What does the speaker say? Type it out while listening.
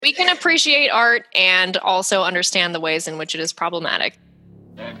We can appreciate art and also understand the ways in which it is problematic.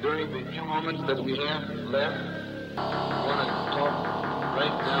 And during the few moments that we have left, we want to talk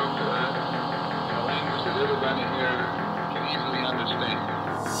right down to earth in a language that everybody here can easily understand.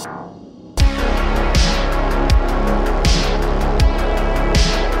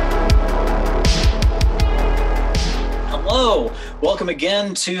 Hello, welcome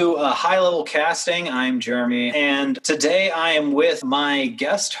again to High Level Casting. I'm Jeremy, and today I am with my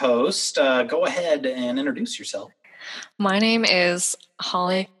guest host. Go ahead and introduce yourself. My name is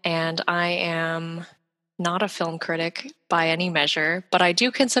Holly, and I am not a film critic by any measure, but I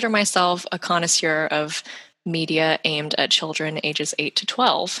do consider myself a connoisseur of media aimed at children ages 8 to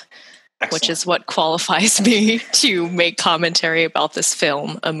 12, Excellent. Which is what qualifies me to make commentary about this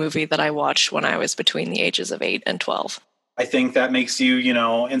film, a movie that I watched when I was between the ages of 8 and 12. I think that makes you,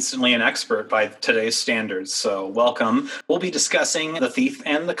 instantly an expert by today's standards. So welcome. We'll be discussing The Thief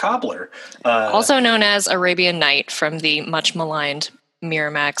and the Cobbler. Also known as Arabian Night from the much maligned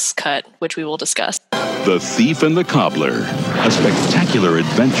Miramax cut, which we will discuss. The Thief and the Cobbler, a spectacular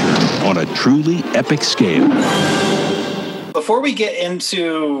adventure on a truly epic scale. Before we get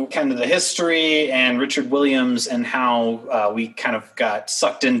into kind of the history and Richard Williams and how we kind of got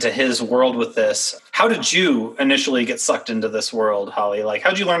sucked into his world with this, how did you initially get sucked into this world, Holly? Like, how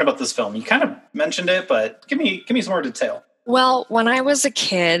did you learn about this film? You kind of mentioned it, but give me some more detail. Well, when I was a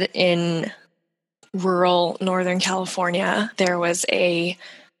kid in rural Northern California, there was a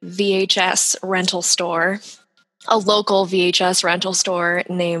VHS rental store, a local VHS rental store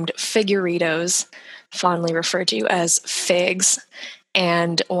named Figuritos, fondly referred to as Figs.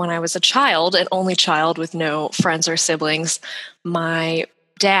 And when I was a child, an only child with no friends or siblings, my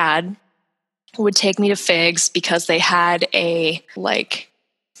dad would take me to Figs because they had a 3-for-2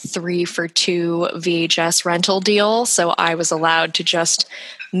 VHS rental deal. So I was allowed to just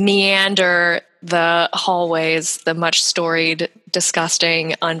meander the hallways, the much storied,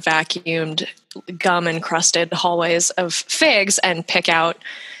 disgusting, unvacuumed, gum-encrusted hallways of Figs and pick out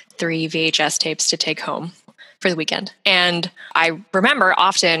 3 VHS tapes to take home for the weekend. And I remember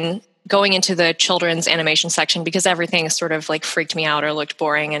often going into the children's animation section because everything sort of freaked me out or looked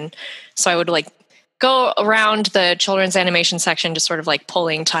boring. And so I would go around the children's animation section, just sort of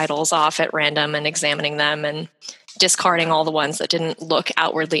pulling titles off at random and examining them and discarding all the ones that didn't look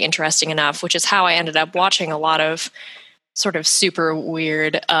outwardly interesting enough, which is how I ended up watching a lot of sort of super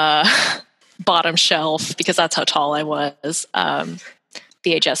weird bottom shelf, because that's how tall I was,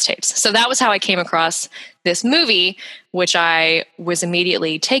 VHS tapes. So that was how I came across this movie, which I was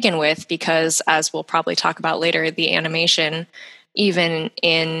immediately taken with because, as we'll probably talk about later, the animation, even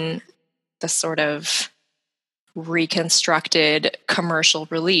in the sort of reconstructed commercial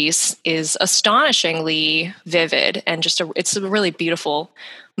release, is astonishingly vivid and it's a really beautiful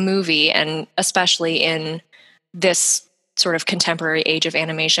movie. And especially in this sort of contemporary age of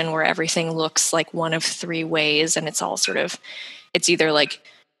animation where everything looks like one of 3 ways, and it's all sort of, it's either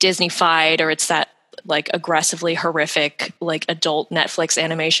Disney-fied or it's that aggressively horrific adult Netflix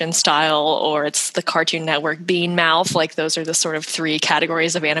animation style, or it's the Cartoon Network bean mouth. Those are the sort of 3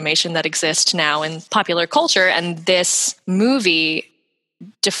 categories of animation that exist now in popular culture. And this movie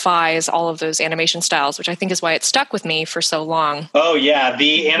defies all of those animation styles, which I think is why it stuck with me for so long. Oh yeah,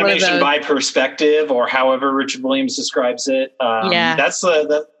 the animation by perspective, or however Richard Williams describes it. Yeah, that's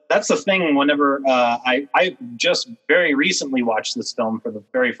the thing. Whenever I just very recently watched this film for the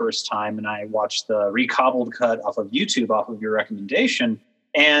very first time, and I watched the recobbled cut off of YouTube off of your recommendation,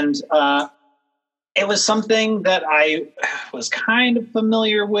 and it was something that I was kind of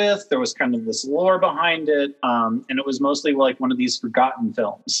familiar with. There was kind of this lore behind it, and it was mostly one of these forgotten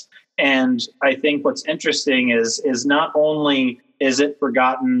films. And I think what's interesting is not only is it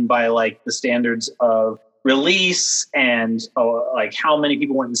forgotten by the standards of release and how many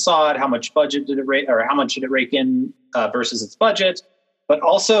people went and saw it, how much budget did it rake, or how much did it rake in versus its budget, but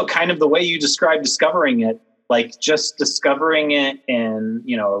also kind of the way you described discovering it, just discovering it in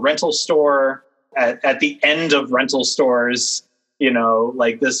a rental store at the end of rental stores,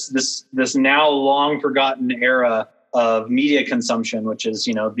 this now long forgotten era of media consumption, which is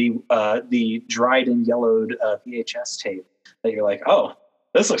the dried and yellowed VHS tape that you're oh,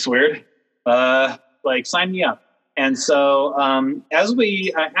 this looks weird. Sign me up. And so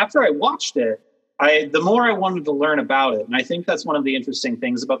after I watched it, the more I wanted to learn about it. And I think that's one of the interesting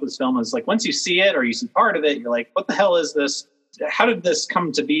things about this film is once you see it or you see part of it, you're what the hell is this? How did this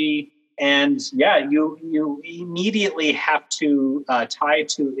come to be? And yeah, you immediately have to tie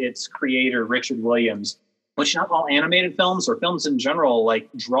to its creator, Richard Williams, which not all animated films or films in general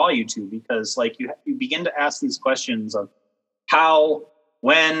draw you to, because you begin to ask these questions of how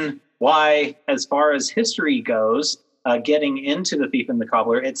why, as far as history goes, getting into The Thief and the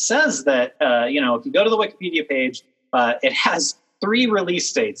Cobbler, it says that, if you go to the Wikipedia page, it has 3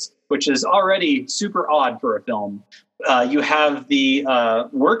 release dates, which is already super odd for a film. You have the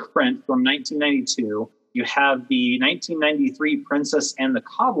work print from 1992. You have the 1993 Princess and the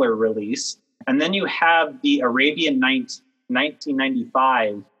Cobbler release. And then you have the Arabian Night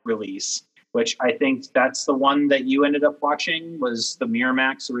 1995 release, which I think that's the one that you ended up watching, was the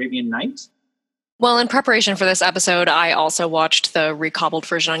Miramax Arabian Night. Well, in preparation for this episode, I also watched the recobbled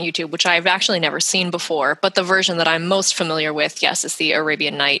version on YouTube, which I've actually never seen before. But the version that I'm most familiar with, yes, is the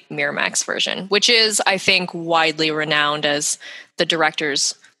Arabian Night Miramax version, which is, I think, widely renowned as the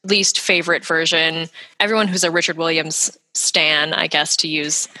director's least favorite version. Everyone who's a Richard Williams stan, I guess, to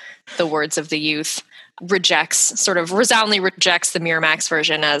use the words of the youth, resoundingly rejects the Miramax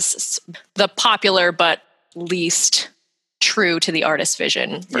version as the popular but least true to the artist's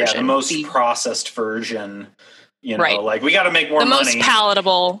vision version. Yeah, the most processed version. Right. Like, we got to make more money. The most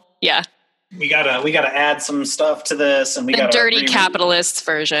palatable. Yeah. We gotta add some stuff to this, and we got the dirty capitalists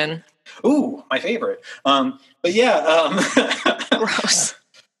version. Ooh, my favorite. But yeah, gross.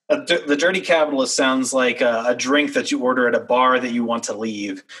 The dirty capitalist sounds like a drink that you order at a bar that you want to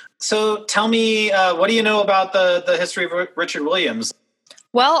leave. So tell me, what do you know about the history of Richard Williams?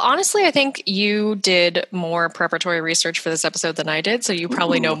 Well, honestly, I think you did more preparatory research for this episode than I did, so you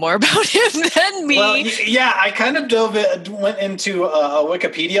probably know more about him than me. Well, yeah, I kind of went into a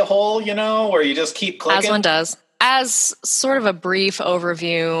Wikipedia hole, where you just keep clicking. As one does. As sort of a brief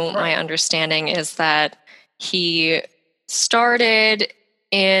overview, my understanding is that he started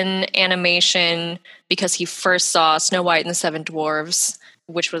in animation because he first saw Snow White and the Seven Dwarfs,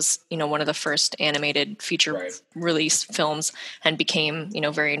 which was, one of the first animated feature release films, and became,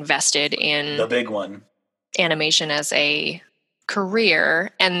 very invested in the big one, animation as a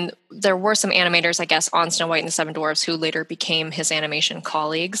career. And there were some animators, I guess, on Snow White and the Seven Dwarfs who later became his animation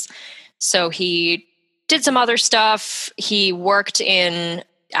colleagues. So he did some other stuff. He worked in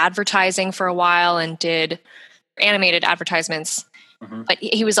advertising for a while and did animated advertisements. Mm-hmm. But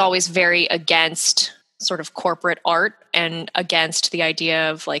he was always very against sort of corporate art and against the idea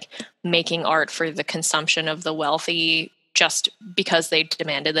of like making art for the consumption of the wealthy just because they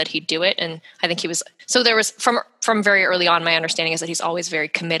demanded that he do it. And I think there was from very early on, my understanding is that he's always very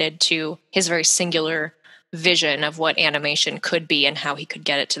committed to his very singular vision of what animation could be and how he could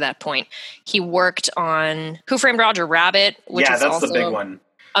get it to that point. He worked on Who Framed Roger Rabbit, which is that's also the big one.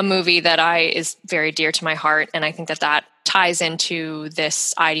 A movie that is very dear to my heart. And I think that ties into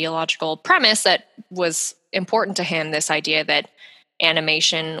this ideological premise that was important to him, this idea that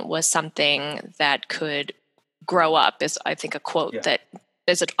animation was something that could grow up, is I think a quote that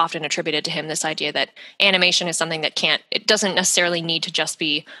is often attributed to him, this idea that animation is something that it doesn't necessarily need to just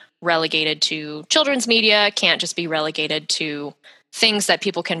be relegated to children's media, can't just be relegated to things that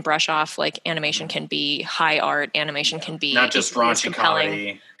people can brush off, like animation can be high art, animation can be not just raunchy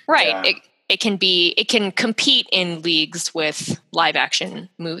comedy. Right. Yeah. It can compete in leagues with live action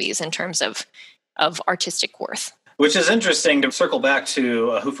movies in terms of artistic worth. Which is interesting to circle back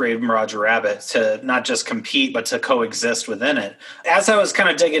to Who Framed Roger Rabbit, to not just compete, but to coexist within it. As I was kind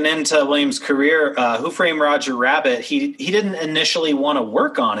of digging into Williams' career, Who Framed Roger Rabbit, he didn't initially want to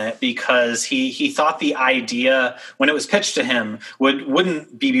work on it because he thought the idea, when it was pitched to him,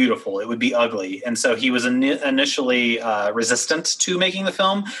 wouldn't be beautiful. It would be ugly. And so he was initially resistant to making the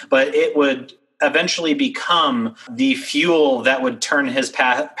film, but it would eventually become the fuel that would turn his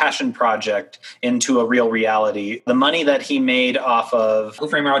passion project into a real reality. The money that he made off of Who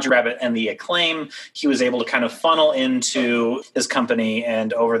Framed Roger Rabbit and the acclaim, he was able to kind of funnel into his company,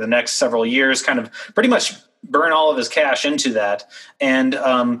 and over the next several years kind of pretty much burn all of his cash into that. And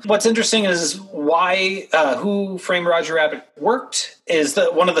what's interesting is why Who Framed Roger Rabbit worked is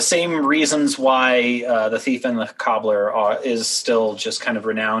one of the same reasons why The Thief and the Cobbler is still just kind of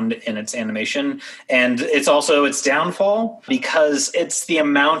renowned in its animation. And it's also its downfall, because it's the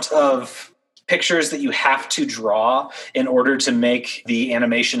amount of pictures that you have to draw in order to make the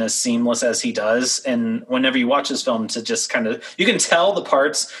animation as seamless as he does. And whenever you watch this film, to just kind of, you can tell the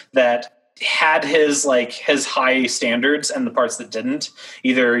parts that had his high standards and the parts that didn't,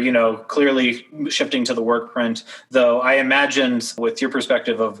 either, clearly shifting to the work print. Though I imagined, with your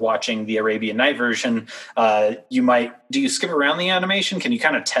perspective of watching the Arabian Night version, do you skip around the animation? Can you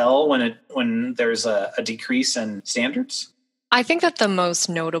kind of tell when there's a decrease in standards? I think that the most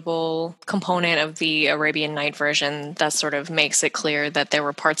notable component of the Arabian Night version that sort of makes it clear that there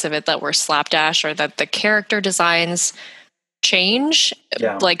were parts of it that were slapdash, or that the character designs change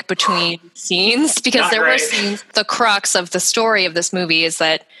Yeah. like between scenes, because Not there were great. scenes. The crux of the story of this movie is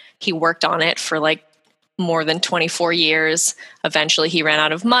that he worked on it for like more than 24 years. Eventually he ran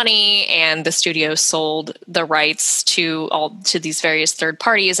out of money and the studio sold the rights to these various third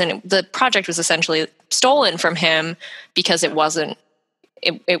parties, and the project was essentially stolen from him because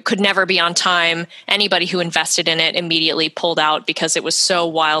it could never be on time. Anybody who invested in it immediately pulled out because it was so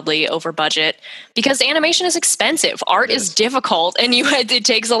wildly over budget, because animation is expensive. Art is difficult, and it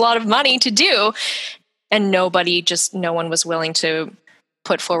takes a lot of money to do. And no one was willing to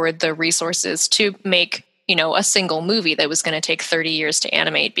put forward the resources to make, a single movie that was going to take 30 years to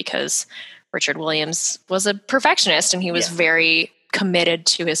animate, because Richard Williams was a perfectionist and he was very committed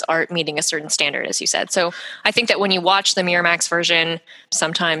to his art meeting a certain standard, as you said. So I think that when you watch the Miramax version,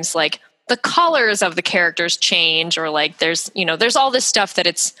 sometimes like the colors of the characters change, or like there's all this stuff that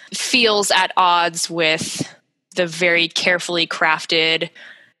it feels at odds with the very carefully crafted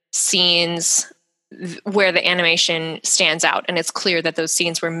scenes where the animation stands out. And it's clear that those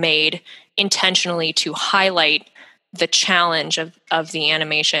scenes were made intentionally to highlight the challenge of the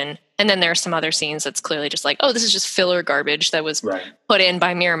animation. And then there are some other scenes that's clearly just like, oh, this is just filler garbage that was put in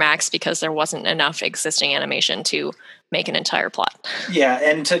by Miramax because there wasn't enough existing animation to make an entire plot. Yeah,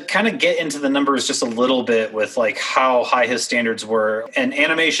 and to kind of get into the numbers just a little bit with like how high his standards were, an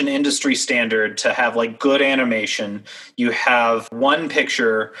animation industry standard to have like good animation, you have one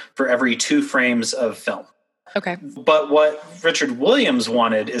picture for every 2 frames of film. Okay. But what Richard Williams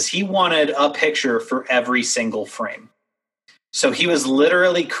wanted is he wanted a picture for every single frame. So he was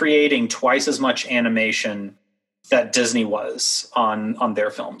literally creating twice as much animation that Disney was on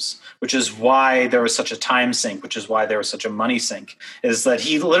their films, which is why there was such a time sink, which is why there was such a money sink, is that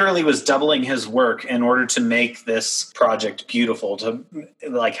he literally was doubling his work in order to make this project beautiful, to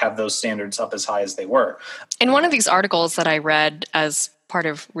like have those standards up as high as they were. In one of these articles that I read as part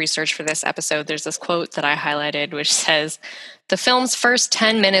of research for this episode, there's this quote that I highlighted, which says, "The film's first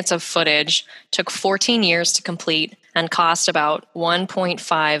 10 minutes of footage took 14 years to complete and cost about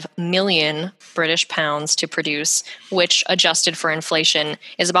 1.5 million British pounds to produce, which adjusted for inflation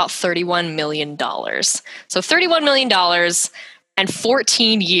is about $31 million. So $31 million and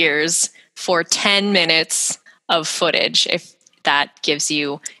 14 years for 10 minutes of footage, if that gives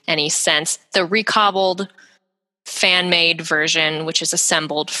you any sense. The recobbled fan-made version, which is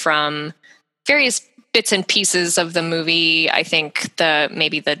assembled from various bits and pieces of the movie. I think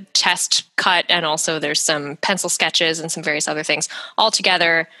maybe the test cut, and also there's some pencil sketches and some various other things.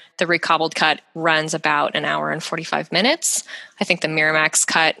 Altogether, the recobbled cut runs about 1 hour and 45 minutes. I think the Miramax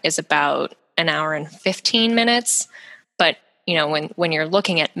cut is about 1 hour and 15 minutes. But, when you're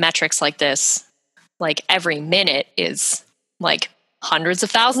looking at metrics like this, like every minute is like hundreds of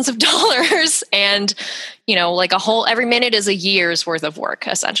thousands of dollars, and like every minute is a year's worth of work,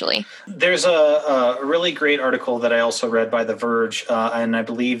 essentially. There's a really great article that I also read by The Verge, and I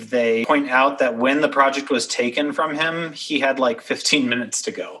believe they point out that when the project was taken from him, he had like 15 minutes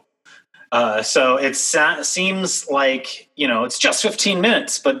to go. So it seems like, it's just 15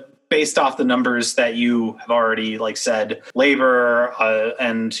 minutes, but based off the numbers that you have already like said, labor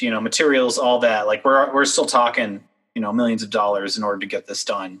and materials, all that, like we're still talking millions of dollars in order to get this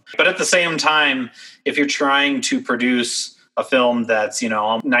done. But at the same time, if you're trying to produce a film that's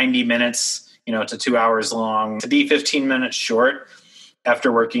 90 minutes to 2 hours long, to be 15 minutes short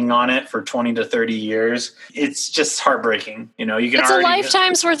after working on it for 20 to 30 years, it's just heartbreaking. It's a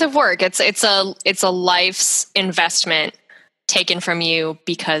lifetime's worth of work. It's a life's investment taken from you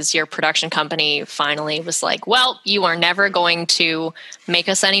because your production company finally was like, well, you are never going to make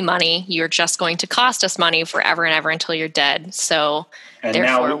us any money. You're just going to cost us money forever and ever until you're dead. So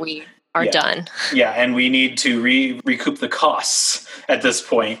therefore we are done. Yeah, and we need to recoup the costs at this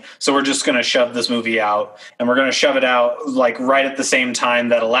point. So we're just going to shove this movie out, and we're going to shove it out like right at the same time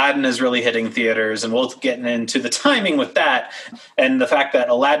that Aladdin is really hitting theaters, and we'll get into the timing with that. And the fact that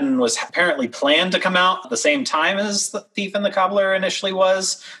Aladdin was apparently planned to come out at the same time as The Thief and the Cobbler initially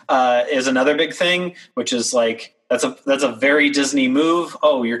was is another big thing, which is like, that's a very Disney move.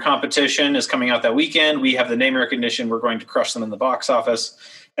 Oh, your competition is coming out that weekend. We have the name recognition. We're going to crush them in the box office.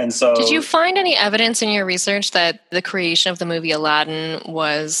 And so, did you find any evidence in your research that the creation of the movie Aladdin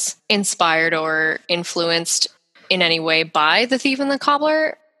was inspired or influenced in any way by The Thief and the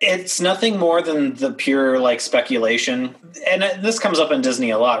Cobbler? It's nothing more than the pure like speculation. And this comes up in Disney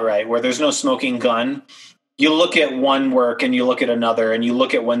a lot, right? Where there's no smoking gun. You look at one work and you look at another and you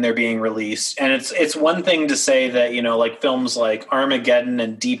look at when they're being released. And it's one thing to say that, like films like Armageddon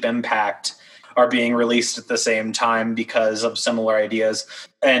and Deep Impact are being released at the same time because of similar ideas.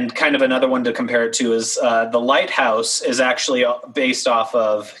 And kind of another one to compare it to is The Lighthouse is actually based off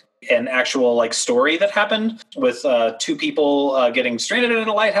of an actual like story that happened with two people getting stranded in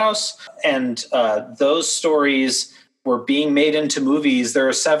a lighthouse. And those stories were being made into movies. There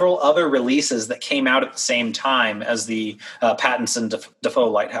are several other releases that came out at the same time as the Pattinson Defoe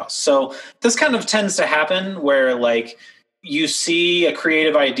Lighthouse. So this kind of tends to happen where like you see a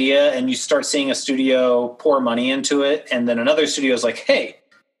creative idea and you start seeing a studio pour money into it. And then another studio is like, hey,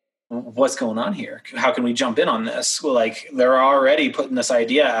 what's going on here? How can we jump in on this? Well, like they're already putting this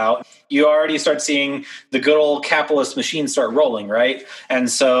idea out. You already start seeing the good old capitalist machine start rolling, right?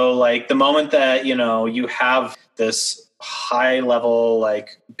 And so like the moment that, you know, you have this high level,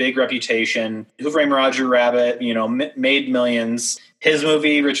 like big reputation, Who Framed Roger Rabbit, you know, made millions. His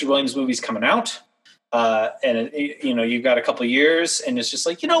movie, Richard Williams' movie's coming out. And you know, you've got a couple of years and it's just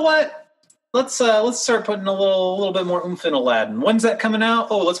like, you know what? Let's start putting a little bit more oomph in Aladdin. When's that coming out?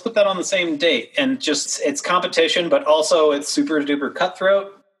 Oh, let's put that on the same date. And just it's competition, but also it's super duper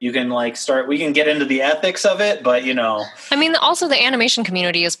cutthroat. You can we can get into the ethics of it, but you know. I mean, also the animation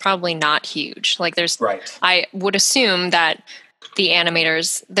community is probably not huge. Like right. I would assume that the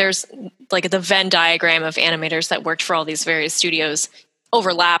animators, there's like the Venn diagram of animators that worked for all these various studios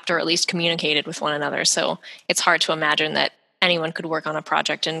overlapped or at least communicated with one another. So it's hard to imagine that anyone could work on a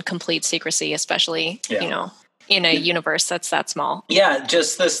project in complete secrecy, especially, you know, in a universe that's that small. Yeah,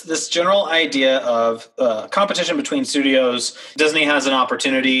 just this general idea of competition between studios. Disney has an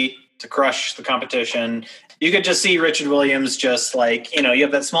opportunity to crush the competition. You could just see Richard Williams just like, you know, you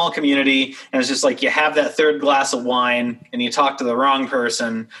have that small community and it's just like you have that third glass of wine and you talk to the wrong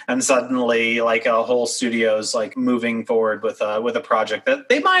person and suddenly like a whole studio's like moving forward with a project that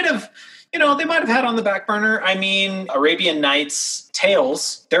they might have had on the back burner. I mean, Arabian Nights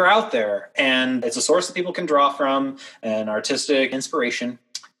tales, they're out there and it's a source that people can draw from and artistic inspiration.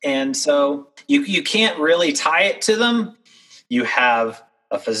 And so you can't really tie it to them. You have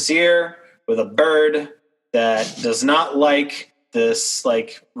a Fazeer with a bird that does not like this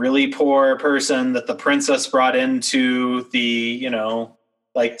like really poor person that the princess brought into the, you know,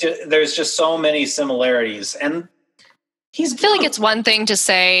 like there's just so many similarities. And I feel like it's one thing to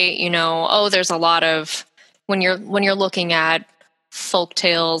say, you know, oh, there's a lot of when you're looking at folk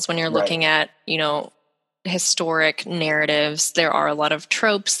tales, when you're looking at, you know, historic narratives, there are a lot of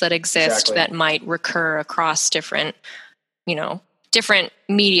tropes that exist that might recur across different, you know, different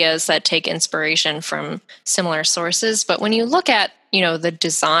medias that take inspiration from similar sources. But when you look at, you know, the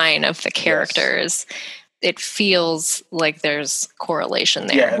design of the characters, it feels like there's correlation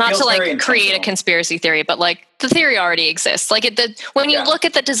there. Yeah, not to like create a conspiracy theory, but like the theory already exists. Like when you look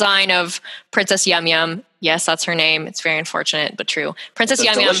at the design of Princess Yum Yum, yes, that's her name. It's very unfortunate, but true. Princess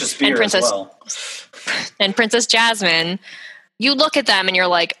Yum Yum and Princess Jasmine, you look at them and you're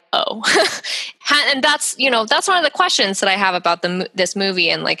like, oh. And that's, you know, that's one of the questions that I have about this movie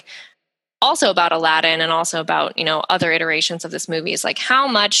and like also about Aladdin and also about, you know, other iterations of this movie is like how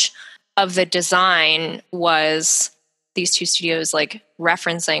much of the design was these two studios like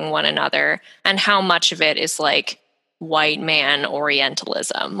referencing one another and how much of it is like white man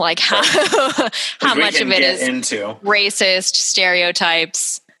Orientalism, like how much of it is into racist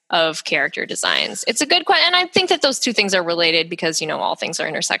stereotypes of character designs. It's a good question. And I think that those two things are related because, you know, all things are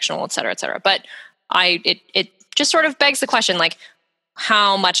intersectional, et cetera, et cetera. But it just sort of begs the question, like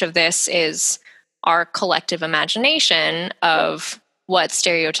how much of this is our collective imagination of what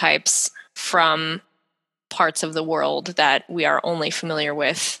stereotypes from parts of the world that we are only familiar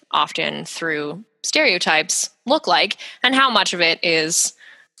with often through stereotypes look like, and how much of it is,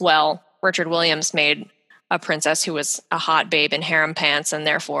 well, Richard Williams made a princess who was a hot babe in harem pants, and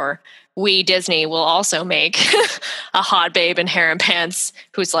therefore we, Disney, will also make a hot babe in harem pants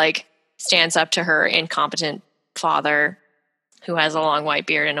who's like stands up to her incompetent father who has a long white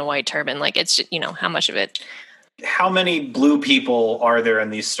beard and a white turban. Like it's, you know, how much of it. How many blue people are there in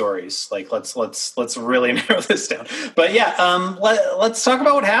these stories? Like, let's really narrow this down. But yeah, let's talk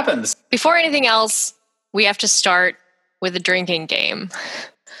about what happens. Before anything else, we have to start with a drinking game.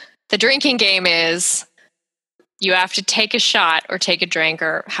 The drinking game is you have to take a shot or take a drink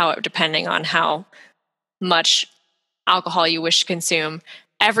or depending on how much alcohol you wish to consume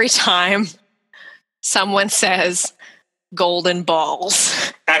every time someone says golden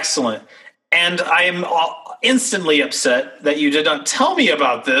balls. Excellent. And I am instantly upset that you did not tell me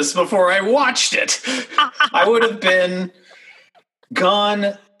about this before I watched it. I would have been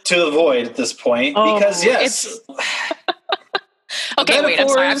gone to the void at this point because yes. Okay, wait, I'm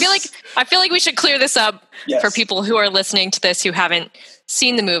sorry. I feel like we should clear this up for people who are listening to this who haven't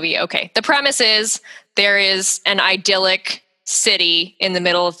seen the movie, okay. The premise is there is an idyllic city in the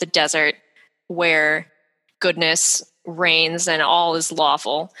middle of the desert where goodness reigns and all is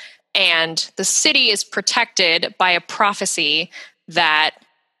lawful. And the city is protected by a prophecy that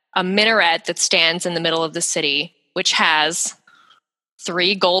a minaret that stands in the middle of the city, which has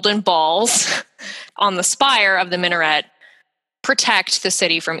 3 golden balls on the spire of the minaret, protect the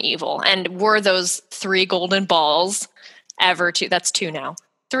city from evil. And were those 3 golden balls ever to, that's 2 now,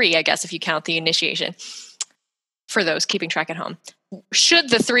 3, I guess, if you count the initiation, for those keeping track at home. Should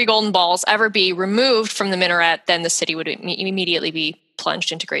the 3 golden balls ever be removed from the minaret, then the city would immediately be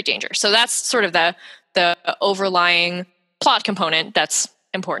plunged into great danger. So that's sort of the overlying plot component that's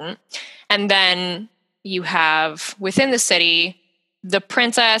important. And then you have within the city the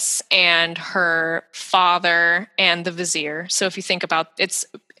princess and her father and the vizier. So if you think about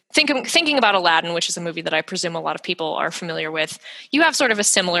thinking about Aladdin, which is a movie that I presume a lot of people are familiar with, you have sort of a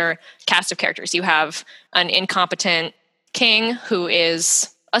similar cast of characters. You have an incompetent king who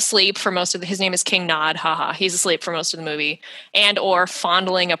is asleep for most of his name is King Nod, haha. He's asleep for most of the movie, and or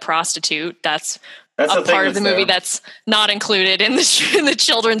fondling a prostitute. That's a part of the movie that's not included in the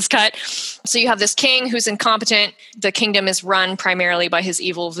children's cut. So you have this king who's incompetent. The kingdom is run primarily by his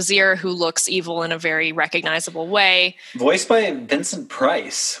evil vizier, who looks evil in a very recognizable way. Voiced by Vincent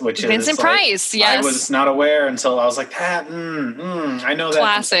Price, which Vincent Price, yes. I was not aware until I was like, I know that.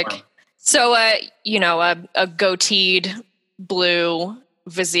 Classic. So, a goateed blue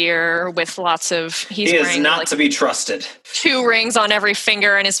vizier with lots of... He is not to be trusted. 2 rings on every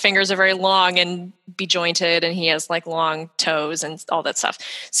finger, and his fingers are very long and bejointed, and he has long toes and all that stuff.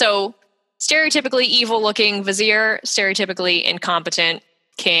 So stereotypically evil-looking vizier, stereotypically incompetent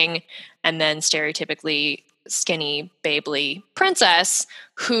king, and then stereotypically skinny, babely princess,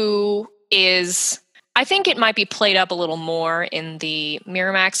 who is... I think it might be played up a little more in the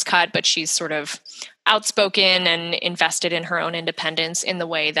Miramax cut, but she's sort of outspoken and invested in her own independence in the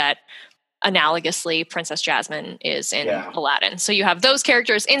way that analogously Princess Jasmine is in Aladdin. So you have those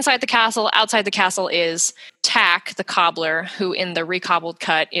characters inside the castle. Outside the castle is Tak, the cobbler, who in the recobbled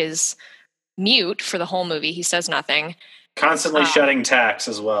cut is mute for the whole movie. He says nothing. Constantly shutting tacks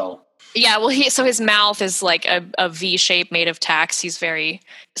as well. Yeah, well, so his mouth is like a V shape made of tacks. He's very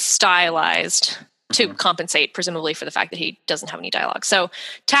stylized to compensate, presumably, for the fact that he doesn't have any dialogue. So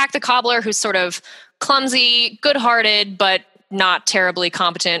Tak the cobbler, who's sort of clumsy, good-hearted, but not terribly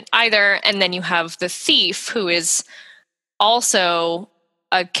competent either. And then you have the thief, who is also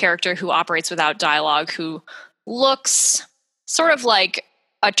a character who operates without dialogue, who looks sort of like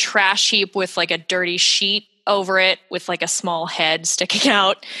a trash heap with a dirty sheet over it with a small head sticking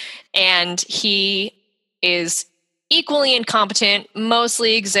out. And he is equally incompetent,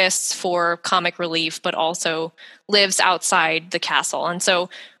 mostly exists for comic relief, but also lives outside the castle. And so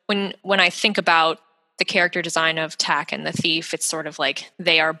when I think about the character design of Tak and the thief, it's sort of like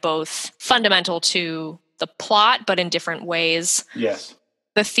they are both fundamental to the plot, but in different ways. Yes.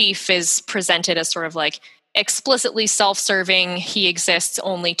 The thief is presented as sort of explicitly self-serving. He exists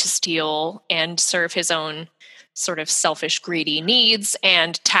only to steal and serve his own sort of selfish, greedy needs,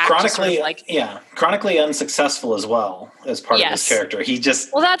 and Tak chronically unsuccessful as well as part of his character. He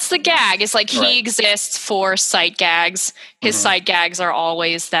just... Well, that's the gag. It's he exists for sight gags. His sight gags are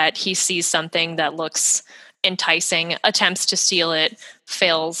always that he sees something that looks enticing, attempts to steal it,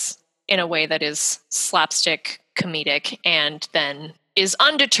 fails in a way that is slapstick comedic, and then is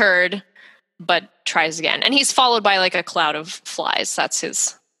undeterred, but tries again. And he's followed by a cloud of flies. That's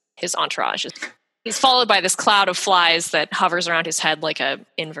his entourage. He's followed by this cloud of flies that hovers around his head like a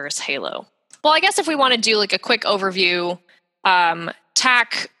inverse halo. Well, I guess if we want to do a quick overview,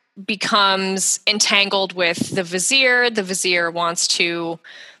 Tak becomes entangled with the vizier. The vizier wants to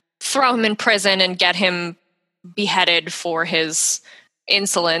throw him in prison and get him beheaded for his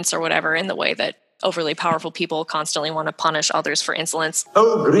insolence or whatever, in the way that overly powerful people constantly want to punish others for insolence.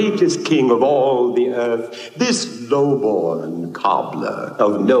 O greatest king of all the earth, this lowborn cobbler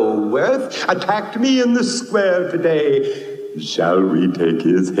of no worth attacked me in the square today. Shall we take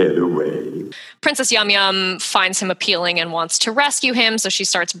his head away? Princess Yum Yum finds him appealing and wants to rescue him, so she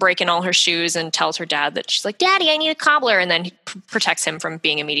starts breaking all her shoes and tells her dad that she's like, Daddy, I need a cobbler, and then he protects him from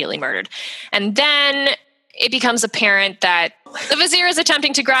being immediately murdered. And then it becomes apparent that the vizier is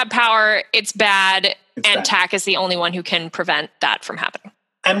attempting to grab power. It's bad, and Tak is the only one who can prevent that from happening.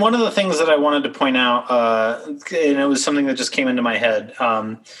 And one of the things that I wanted to point out, and it was something that just came into my head,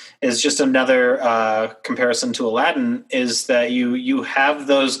 is just another comparison to Aladdin, is that you have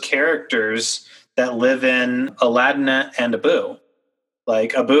those characters that live in Aladdin and Abu.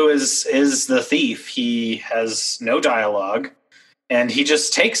 Abu is the thief. He has no dialogue. and he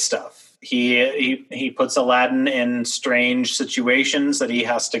just takes stuff. He puts Aladdin in strange situations that he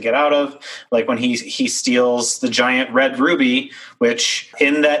has to get out of, like when he steals the giant red ruby, which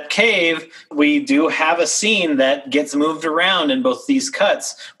in that cave we do have a scene that gets moved around in both these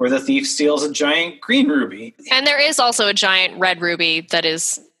cuts where the thief steals a giant green ruby. And there is also a giant red ruby that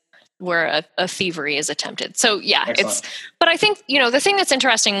is where a thievery is attempted. So yeah, Excellent. but I think, the thing that's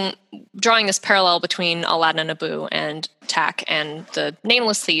interesting, drawing this parallel between Aladdin and Abu and Tak and the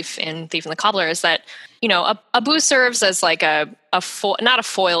nameless thief in Thief and the Cobbler is that, Abu serves as like not a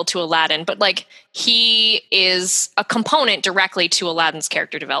foil to Aladdin, but like he is a component directly to Aladdin's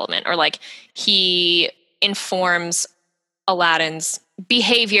character development, or like he informs Aladdin's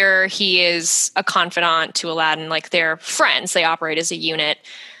behavior. He is a confidant to Aladdin, like they're friends. They operate as a unit.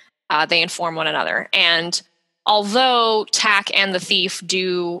 They inform one another. And although Tak and the thief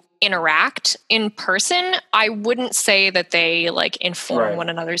do interact in person, I wouldn't say that they like inform one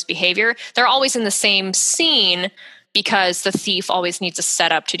another's behavior. They're always in the same scene because the thief always needs a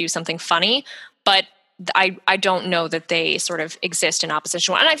setup to do something funny. But I don't know that they sort of exist in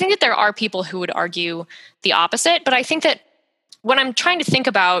opposition. And I think that there are people who would argue the opposite. But I think that when I'm trying to think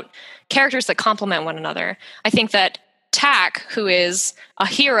about characters that complement one another, I think that Tak, who is a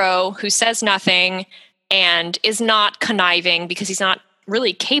hero who says nothing and is not conniving because he's not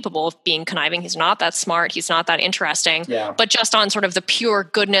really capable of being conniving. He's not that smart. He's not that interesting. Yeah. But just on sort of the pure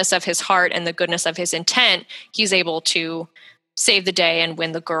goodness of his heart and the goodness of his intent, he's able to save the day and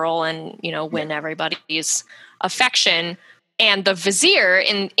win the girl and, win everybody's affection. And the vizier,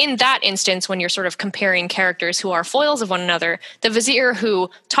 in that instance, when you're sort of comparing characters who are foils of one another, the vizier who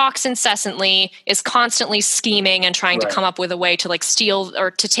talks incessantly, is constantly scheming and trying to come up with a way to like steal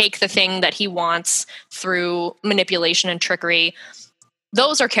or to take the thing that he wants through manipulation and trickery,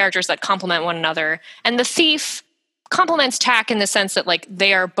 those are characters that complement one another. And the thief complements Tak in the sense that like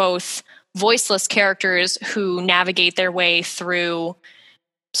they are both voiceless characters who navigate their way through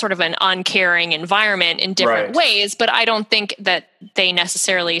sort of an uncaring environment in different ways, but I don't think that they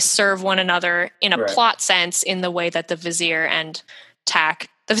necessarily serve one another in a plot sense in the way that the vizier and Tak.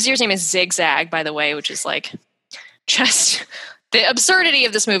 The vizier's name is Zigzag, by the way, which is like just the absurdity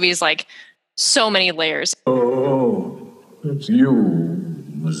of this movie is like so many layers. Oh, it's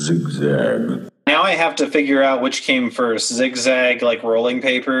you, Zigzag. Now I have to figure out which came first, Zigzag like rolling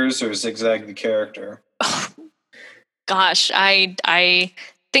papers or Zigzag the character. Gosh, I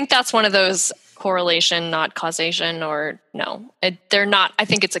think that's one of those correlation, not causation, or no. They're not. I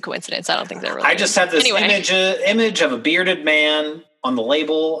think it's a coincidence. I don't think they're related. I just have this image of a bearded man on the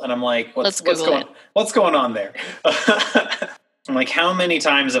label, and I'm like, what's going on there? I'm like, how many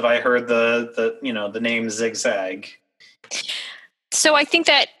times have I heard the name Zigzag? So I think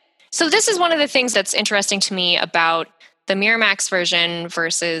that this is one of the things that's interesting to me about the Miramax version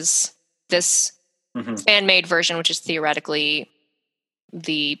versus this fan-made version, which is theoretically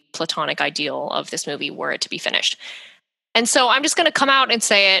the platonic ideal of this movie were it to be finished. And so I'm just going to come out and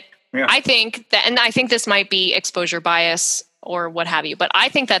say it. Yeah. I think that, and I think this might be exposure bias or what have you, but I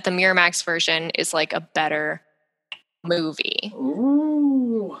think that the Miramax version is like a better movie.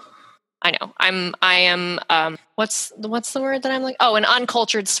 Ooh. I know. I am what's the word that I'm like? Oh, an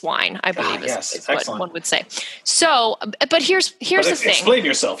uncultured swine, I believe is what one would say. So, but here's the thing. Explain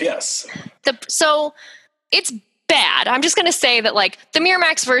yourself, yes. So it's bad. I'm just going to say that like the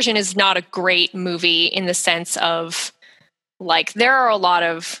Miramax version is not a great movie in the sense of like there are a lot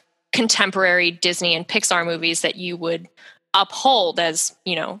of contemporary Disney and Pixar movies that you would uphold as,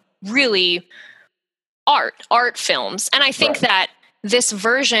 really art films. And I think that this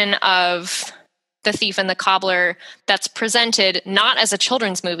version of The Thief and the Cobbler that's presented not as a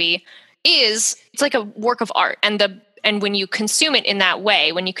children's movie it's like a work of art. And when you consume it in that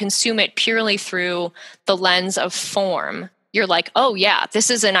way, when you consume it purely through the lens of form, you're like, oh yeah,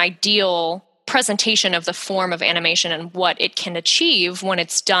 this is an ideal presentation of the form of animation and what it can achieve when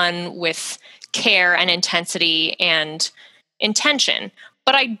it's done with care and intensity and intention.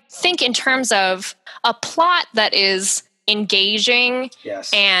 But I think in terms of a plot that is engaging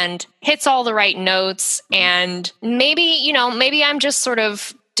and hits all the right notes, and maybe I'm just sort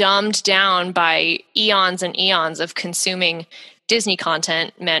of dumbed down by eons and eons of consuming Disney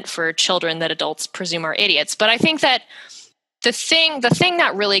content meant for children that adults presume are idiots. But I think that the thing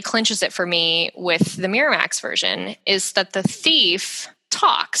that really clinches it for me with the Miramax version is that the thief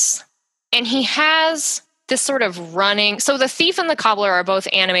talks, and he has this sort of running. So the thief and the cobbler are both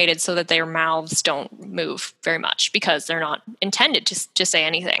animated so that their mouths don't move very much because they're not intended to say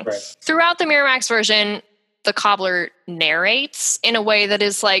anything. Right. Throughout the Miramax version, the cobbler narrates in a way that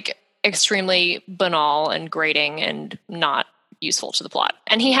is like extremely banal and grating and not useful to the plot.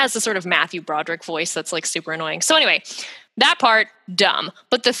 And he has the sort of Matthew Broderick voice that's like super annoying. So anyway, that part, dumb.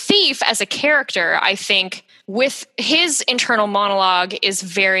 But the thief as a character, I think, with his internal monologue is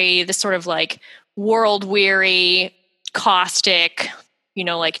very the sort of like world-weary, caustic,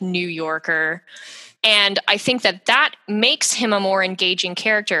 like New Yorker. And I think that makes him a more engaging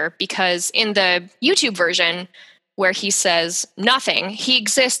character because in the YouTube version where he says nothing, he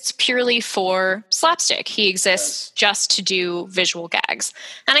exists purely for slapstick. He exists just to do visual gags.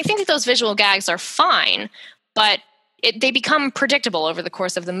 And I think that those visual gags are fine, but they become predictable over the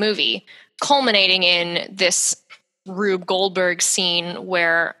course of the movie, culminating in this Rube Goldberg scene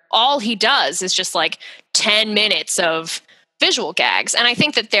where all he does is just like 10 minutes of visual gags. And I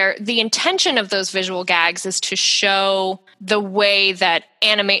think that the intention of those visual gags is to show the way that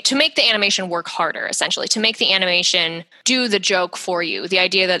to make the animation work harder, essentially, to make the animation do the joke for you. The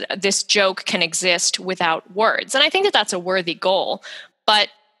idea that this joke can exist without words. And I think that that's a worthy goal. But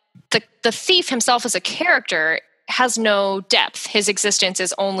the thief himself as a character has no depth. His existence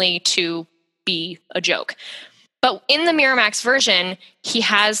is only to be a joke. But in the Miramax version, he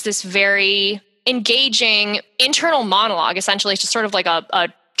has this very engaging internal monologue, essentially. It's just sort of like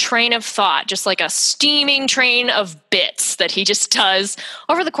a train of thought, just like a steaming train of bits that he just does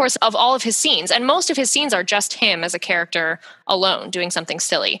over the course of all of his scenes. And most of his scenes are just him as a character alone doing something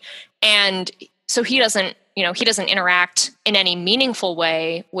silly. And so he doesn't interact in any meaningful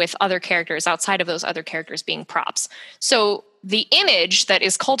way with other characters outside of those other characters being props. So the image that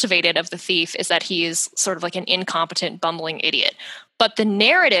is cultivated of the thief is that he is sort of like an incompetent, bumbling idiot. But the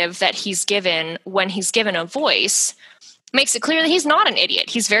narrative that he's given when he's given a voice makes it clear that he's not an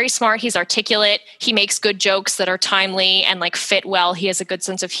idiot. He's very smart. He's articulate. He makes good jokes that are timely and like fit well. He has a good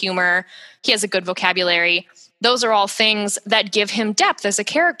sense of humor. He has a good vocabulary. Those are all things that give him depth as a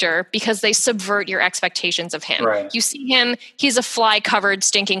character because they subvert your expectations of him. Right. You see him, he's a fly-covered,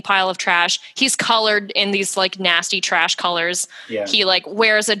 stinking pile of trash. He's colored in these like nasty trash colors. Yeah. He like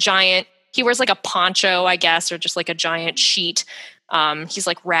wears like a poncho, I guess, or just like a giant sheet. He's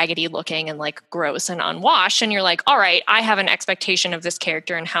like raggedy looking and like gross and unwashed. And you're like, all right, I have an expectation of this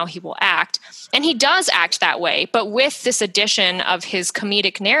character and how he will act. And he does act that way. But with this addition of his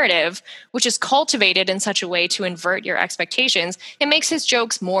comedic narrative, which is cultivated in such a way to invert your expectations, it makes his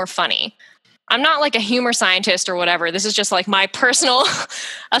jokes more funny. I'm not like a humor scientist or whatever. This is just like my personal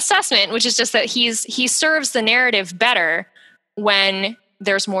assessment, which is just that he serves the narrative better when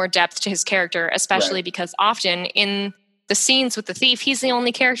there's more depth to his character, especially because often in the scenes with the thief, he's the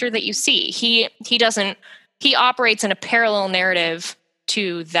only character that you see. He operates in a parallel narrative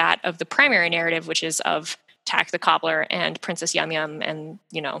to that of the primary narrative, which is of Tak the Cobbler and Princess Yum Yum and,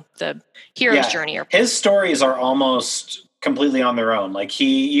 the hero's journey. His stories are almost completely on their own. Like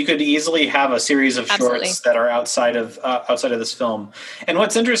you could easily have a series of shorts that are outside of this film. And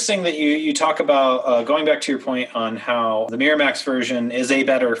what's interesting that you talk about, going back to your point on how the Miramax version is a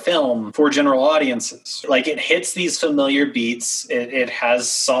better film for general audiences. Like it hits these familiar beats. It has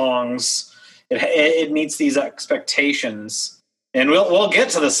songs. It meets these expectations. And we'll get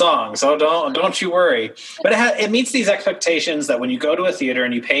to the song, so don't you worry. But it meets these expectations that when you go to a theater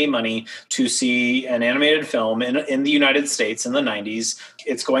and you pay money to see an animated film in the United States in the 90s,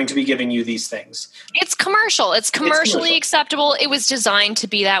 it's going to be giving you these things. It's commercial. It's commercially acceptable. It was designed to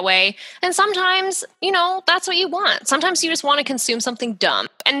be that way. And sometimes, that's what you want. Sometimes you just want to consume something dumb.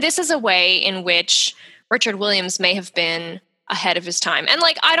 And this is a way in which Richard Williams may have been ahead of his time. And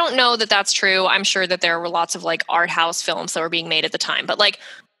I don't know that that's true. I'm sure that there were lots of art house films that were being made at the time, but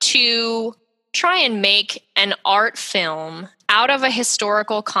to try and make an art film out of a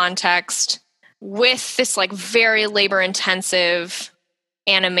historical context with this very labor intensive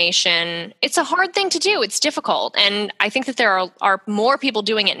animation, it's a hard thing to do. It's difficult. And I think that there are more people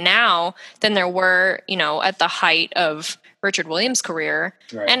doing it now than there were, at the height of Richard Williams' career.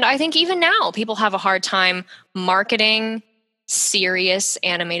 Right. And I think even now people have a hard time marketing serious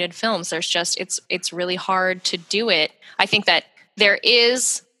animated films. There's just it's really hard to do it. I think that there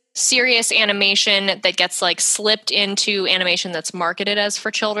is serious animation that gets slipped into animation that's marketed as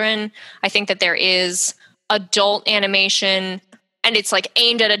for children. I think that there is adult animation and it's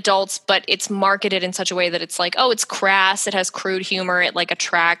aimed at adults, but it's marketed in such a way that it's it's crass, it has crude humor, it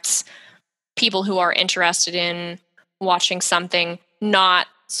attracts people who are interested in watching something not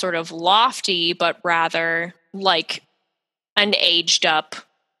sort of lofty, but rather an aged up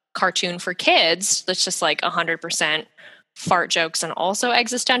cartoon for kids that's just 100% fart jokes and also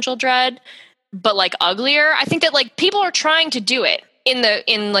existential dread, but uglier. I think that people are trying to do it in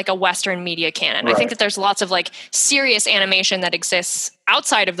a Western media canon. Right. I think that there's lots of serious animation that exists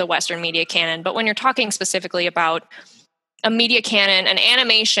outside of the Western media canon, but when you're talking specifically about a media canon, an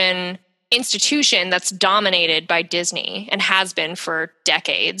animation institution that's dominated by Disney and has been for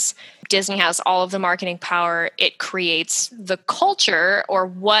decades. Disney has all of the marketing power. It creates the culture, or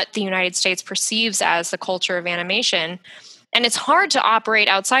what the United States perceives as the culture of animation. And it's hard to operate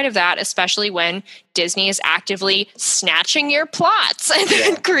outside of that, especially when Disney is actively snatching your plots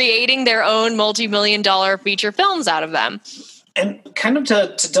and creating their own multi-million-dollar feature films out of them. And kind of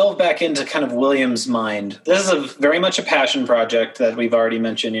to delve back into kind of Williams' mind, this is very much a passion project that we've already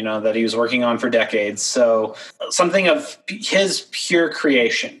mentioned, that he was working on for decades. So something of his pure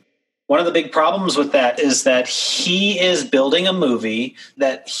creation. One of the big problems with that is that he is building a movie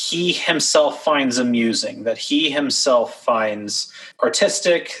that he himself finds amusing, that he himself finds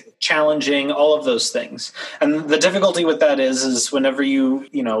artistic, challenging, all of those things. And the difficulty with that is whenever you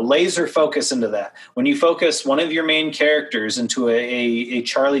laser focus into that, when you focus one of your main characters into a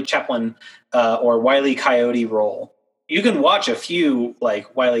Charlie Chaplin or Wile E. Coyote role, you can watch a few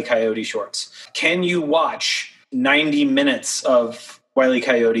like Wile E. Coyote shorts. Can you watch 90 minutes of Wile E.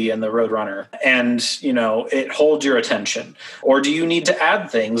 Coyote and the Roadrunner, and it holds your attention? Or do you need to add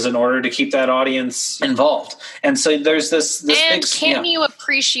things in order to keep that audience involved? And so there's this and big, can you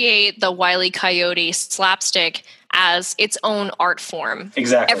appreciate the Wile E. Coyote slapstick as its own art form?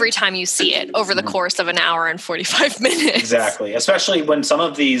 Exactly. Every time you see it over the course of an hour and 45 minutes. Exactly. Especially when some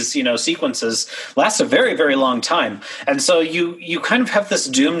of these, sequences last a very, very long time. And so you kind of have this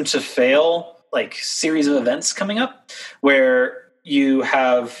doomed to fail like series of events coming up where you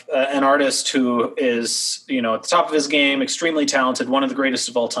have an artist who is, at the top of his game, extremely talented, one of the greatest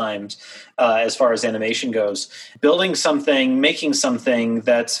of all times as far as animation goes, building something, making something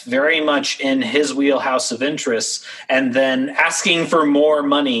that's very much in his wheelhouse of interests, and then asking for more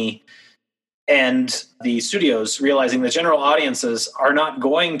money. And the studios realizing the general audiences are not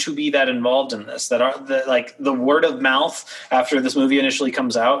going to be that involved in this, the word of mouth after this movie initially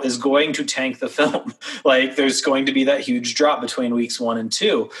comes out is going to tank the film. Like there's going to be that huge drop between weeks 1 and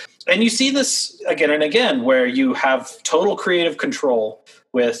 2. And you see this again and again where you have total creative control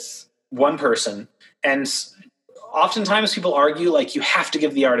with one person. And oftentimes people argue like you have to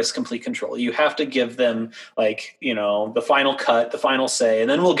give the artist complete control. You have to give them the final cut, the final say, and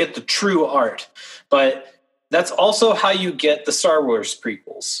then we'll get the true art. But that's also how you get the Star Wars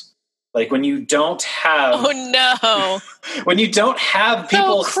prequels. Like when you don't have when you don't have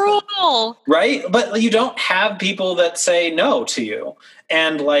people, so cruel, right? But you don't have people that say no to you.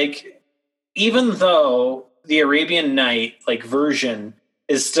 And like even though the Arabian Night version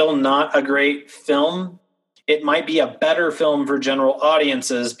is still not a great film, it might be a better film for general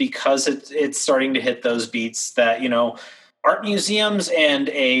audiences because it's starting to hit those beats that, art museums and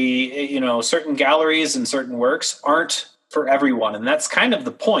certain galleries and certain works aren't for everyone. And that's kind of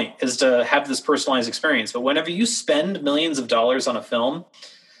the point, is to have this personalized experience. But whenever you spend millions of dollars on a film,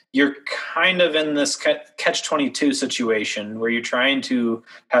 you're kind of in this catch-22 situation where you're trying to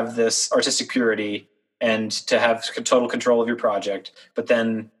have this artistic purity and to have total control of your project, but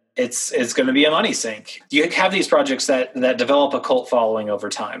then it's going to be a money sink. You have these projects that develop a cult following over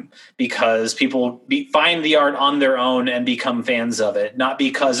time because people find the art on their own and become fans of it, not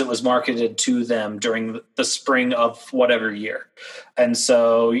because it was marketed to them during the spring of whatever year. And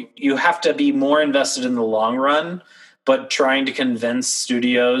so you have to be more invested in the long run, but trying to convince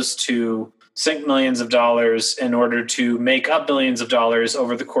studios to sink millions of dollars in order to make up billions of dollars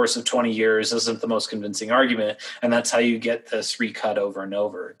over the course of 20 years isn't the most convincing argument. And that's how you get this recut over and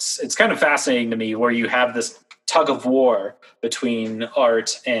over. It's kind of fascinating to me where you have this tug of war between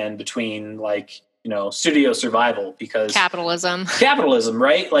art and between studio survival, because capitalism,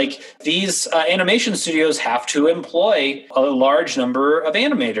 right? Like these animation studios have to employ a large number of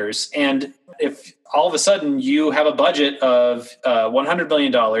animators. And if all of a sudden you have a budget of $100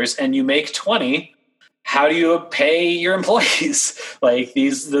 million and you make 20, how do you pay your employees?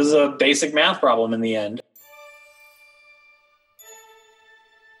 This is a basic math problem in the end.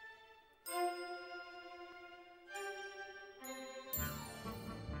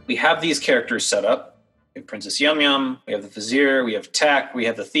 We have these characters set up. We have Princess Yum Yum, we have the Vizier, we have Tak, we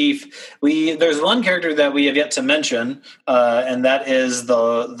have the Thief. There's one character that we have yet to mention, and that is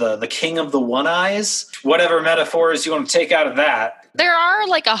the King of the One Eyes. Whatever metaphors you want to take out of that. There are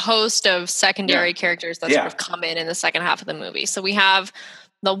a host of secondary characters that sort of come in the second half of the movie. So we have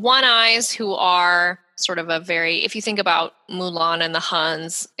the One Eyes, who are sort of if you think about Mulan and the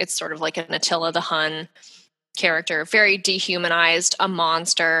Huns, it's sort of like an Attila the Hun character, very dehumanized, a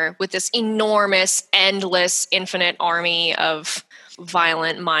monster with this enormous, endless, infinite army of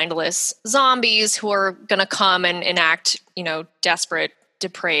violent, mindless zombies who are going to come and enact, desperate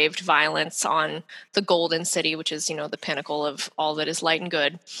depraved violence on the Golden City, which is, the pinnacle of all that is light and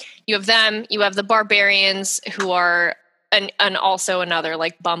good. You have them, you have the barbarians, who are and also another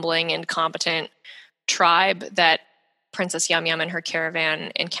like bumbling, incompetent tribe that Princess Yum Yum and her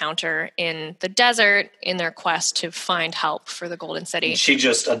caravan encounter in the desert in their quest to find help for the Golden City. She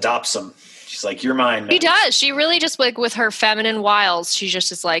just adopts them. She's like, you're mine. She does. She really just, like, with her feminine wiles, she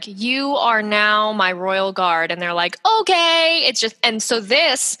just is like, you are now my royal guard. And they're like, okay. It's just, and so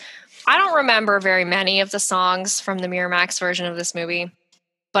this, I don't remember very many of the songs from the Miramax version of this movie,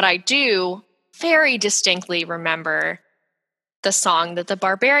 but I do very distinctly remember the song that the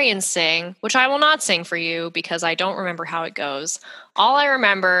barbarians sing, which I will not sing for you because I don't remember how it goes. All I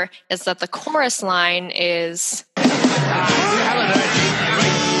remember is that the chorus line is... We're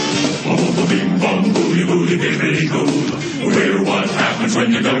what happens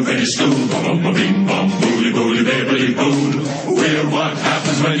when you don't finish school. We're what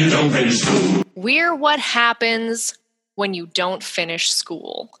happens when you don't finish school. We're what happens when you don't finish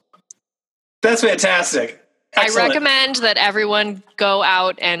school. That's fantastic. Excellent. I recommend that everyone go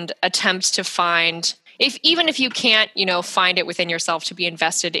out and attempt to find, even if you can't, find it within yourself to be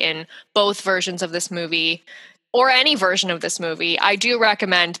invested in both versions of this movie or any version of this movie. I do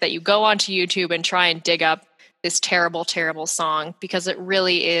recommend that you go onto YouTube and try and dig up this terrible, terrible song, because it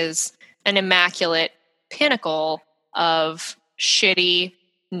really is an immaculate pinnacle of shitty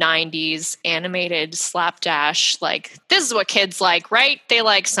 90s animated slapdash. Like, this is what kids like, right? They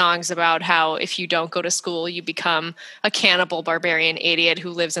like songs about how if you don't go to school, you become a cannibal barbarian idiot who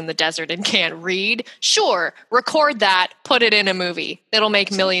lives in the desert and can't read. Sure, record that, put it in a movie. It'll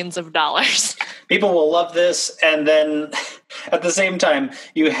make millions of dollars. People will love this. And then at the same time,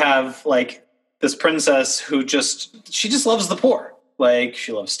 you have like this princess who she just loves the poor. Like,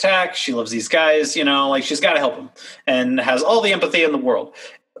 she loves Tack, she loves these guys, like she's got to help them and has all the empathy in the world.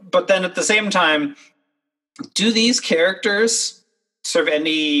 But then at the same time, do these characters serve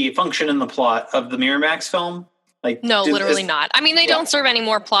any function in the plot of the Miramax film? Like, no, literally not. I mean, they don't serve any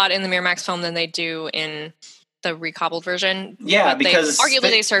more plot in the Miramax film than they do in the recobbled version. Yeah, because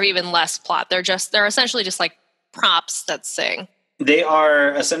they serve even less plot. They're essentially just like props that sing. They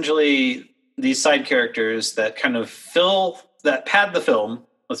are essentially these side characters that kind of that pad the film,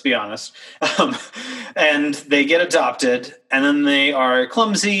 let's be honest, and they get adopted, and then they are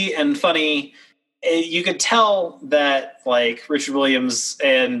clumsy and funny. You could tell that, like, Richard Williams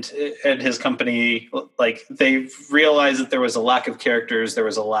and his company, like, they realized that there was a lack of characters, there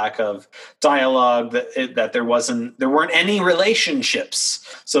was a lack of dialogue, that there weren't any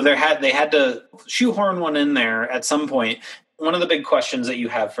relationships. So they had to shoehorn one in there at some point. One of the big questions that you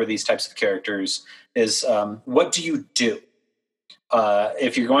have for these types of characters is, what do you do?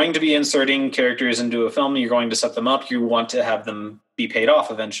 If you're going to be inserting characters into a film, you're going to set them up, you want to have them be paid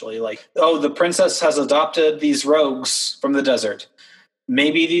off eventually. Like, the princess has adopted these rogues from the desert.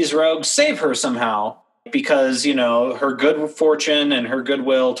 Maybe these rogues save her somehow because, her good fortune and her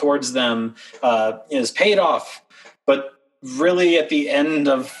goodwill towards them is paid off. But really, at the end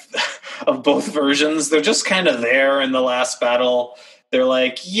of both versions, they're just kind of there in the last battle. They're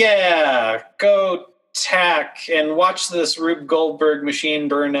like, yeah, go Tack and watch this Rube Goldberg machine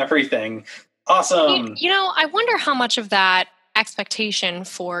burn everything. Awesome. I wonder how much of that expectation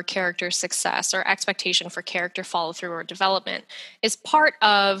for character success or expectation for character follow through or development is part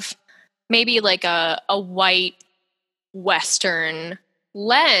of maybe like a white Western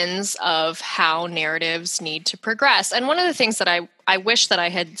lens of how narratives need to progress. And one of the things that I wish that I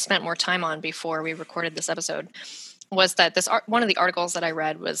had spent more time on before we recorded this episode was that one of the articles that I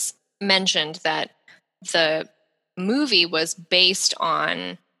read was mentioned that the movie was based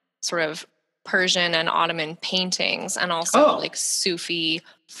on sort of Persian and Ottoman paintings and also like Sufi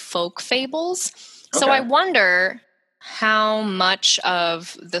folk fables. Okay. So I wonder how much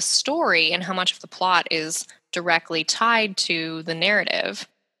of the story and how much of the plot is directly tied to the narrative.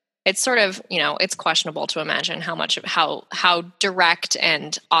 It's sort of, it's questionable to imagine how much of how direct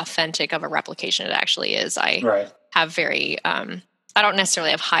and authentic of a replication it actually is. I have I don't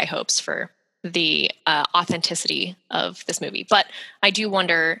necessarily have high hopes for the authenticity of this movie, but I do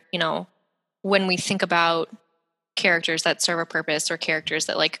wonder, when we think about characters that serve a purpose or characters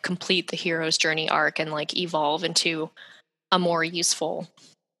that like complete the hero's journey arc and like evolve into a more useful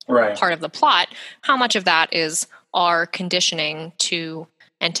part of the plot, how much of that is our conditioning to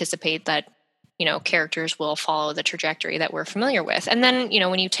anticipate that, characters will follow the trajectory that we're familiar with. And then,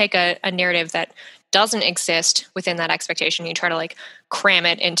 when you take a narrative that doesn't exist within that expectation, you try to like cram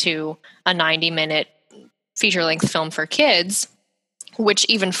it into a 90-minute feature-length film for kids, which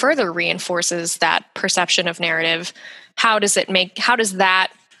even further reinforces that perception of narrative. How does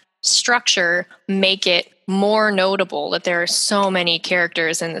that structure make it more notable that there are so many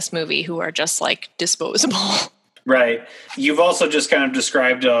characters in this movie who are just like disposable? Right. You've also just kind of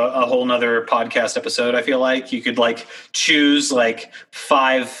described a whole nother podcast episode. I feel like you could like choose like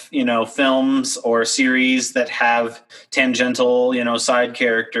 5, films or series that have tangential, side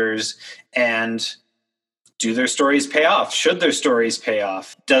characters, and do their stories pay off? Should their stories pay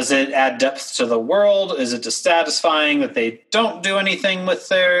off? Does it add depth to the world? Is it dissatisfying that they don't do anything with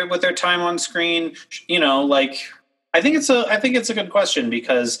their time on screen? I think it's a good question,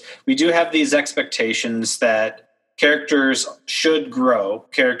 because we do have these expectations that characters should grow.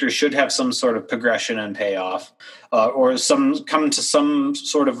 Characters should have some sort of progression and payoff, or come to some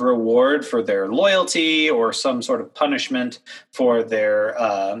sort of reward for their loyalty, or some sort of punishment for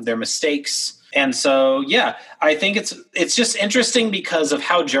their mistakes. And so, yeah, I think it's just interesting because of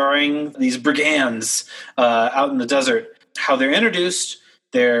how jarring these brigands out in the desert, how they're introduced.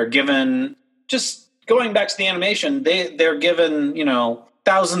 They're given, just going back to the animation, they're given,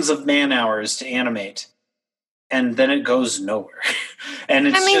 thousands of man hours to animate. And then it goes nowhere.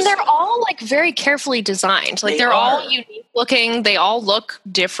 And they're all like very carefully designed. Like they're all unique looking. They all look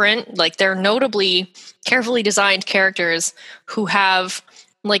different. Like they're notably carefully designed characters who have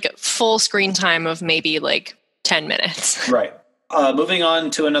like full screen time of maybe like 10 minutes. Right. Moving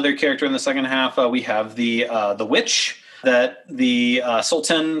on to another character in the second half, we have the witch that the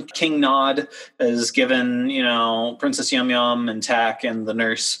Sultan King Nod is given, Princess Yum Yum and Tak and the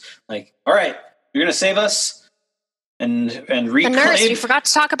nurse, like, all right, you're going to save us. And reclaim. The nurse. We forgot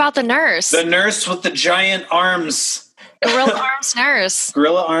to talk about the nurse. The nurse with the giant arms. Gorilla arms nurse.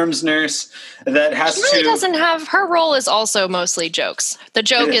 Gorilla arms nurse that has she really doesn't have. Her role is also mostly jokes. The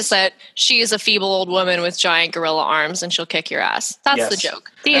joke is that she is a feeble old woman with giant gorilla arms and she'll kick your ass. That's the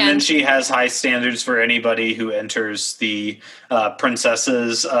joke. The end. Then she has high standards for anybody who enters the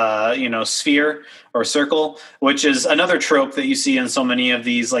princess's sphere or circle, which is another trope that you see in so many of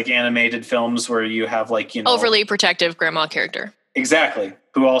these like animated films where you have like overly protective grandma character. Exactly.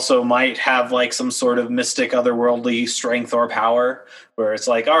 Who also might have like some sort of mystic otherworldly strength or power, where it's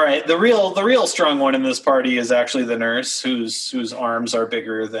like, all right, the real strong one in this party is actually the nurse, whose arms are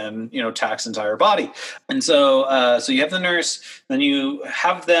bigger than Tak's entire body. And so so you have the nurse, then you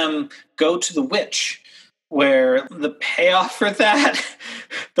have them go to the witch, where the payoff for that,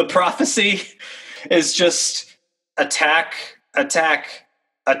 the prophecy, is just attack,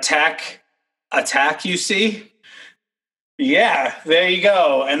 you see? Yeah, there you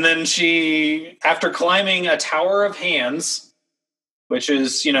go. And then she, after climbing a tower of hands, which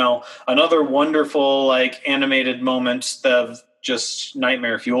is, another wonderful, like, animated moment of just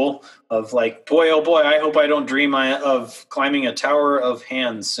nightmare fuel of like, boy, oh boy, I hope I don't dream of climbing a tower of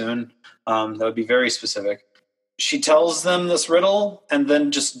hands soon. That would be very specific. She tells them this riddle and then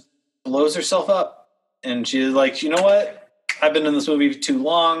just blows herself up. And she's like, you know what? I've been in this movie too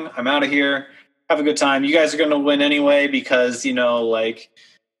long. I'm out of here. Have a good time. You guys are going to win anyway because,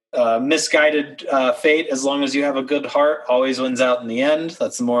 misguided fate, as long as you have a good heart, always wins out in the end.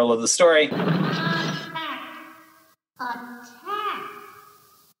 That's the moral of the story.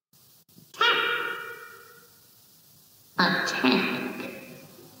 Attack.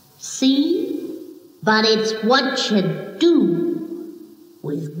 See? But it's what you do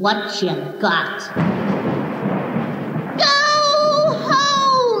with what you got. Go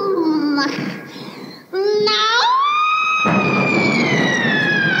home! Now?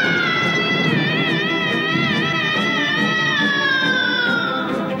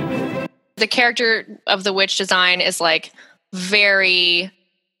 The character of the witch design is like very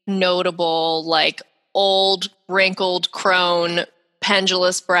notable, like old, wrinkled crone,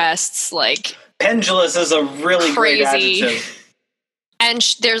 pendulous breasts, like pendulous is a really crazy. Great adjective.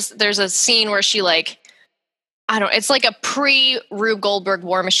 And there's a scene where she like, it's like a pre-Rube Goldberg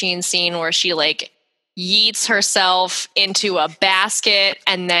War Machine scene where she like yeets herself into a basket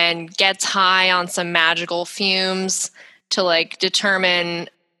and then gets high on some magical fumes to like determine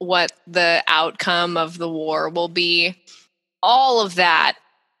what the outcome of the war will be. All of that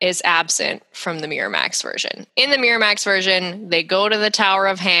is absent from the Miramax version. In the Miramax version, they go to the Tower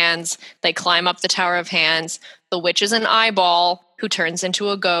of Hands, they climb up the Tower of Hands, the witch is an eyeball who turns into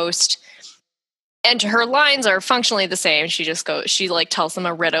a ghost, and her lines are functionally the same. She like tells them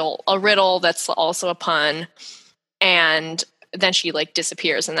a riddle that's also a pun, and then she like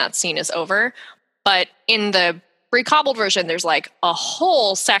disappears and that scene is over. But in the recobbled version, there's like a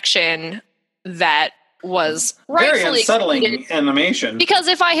whole section that was very rightfully unsettling excluded. animation. Because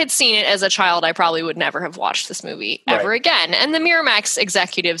if I had seen it as a child, I probably would never have watched this movie ever Right. again. And the Miramax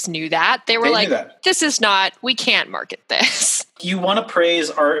executives knew that. They were They like, knew that. this is not, we can't market this. You want to praise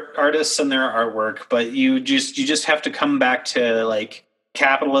artists and their artwork, but you just have to come back to like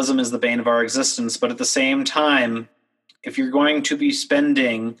capitalism is the bane of our existence. But at the same time, if you're going to be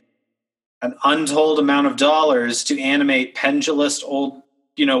spending an untold amount of dollars to animate pendulous old,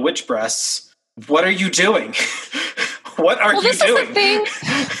 witch breasts, what are you doing? What are you this doing? is the thing.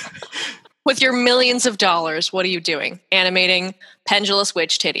 With your millions of dollars, what are you doing? Animating pendulous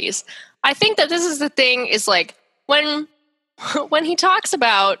witch titties. I think that this is the thing, is like when he talks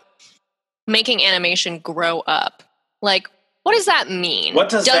about making animation grow up, like, what does that mean? What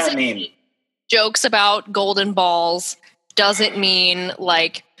does that mean? Jokes about golden balls? Does it mean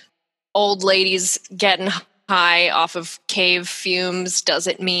like old ladies getting high off of cave fumes? Does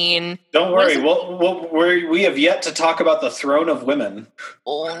it mean... Don't worry, we have yet to talk about the throne of women.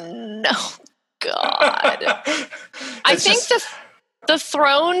 Oh, no. God. I think the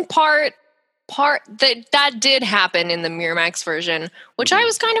throne part that did happen in the Miramax version, which I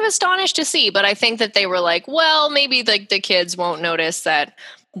was kind of astonished to see, but I think that they were like, well, maybe the kids won't notice that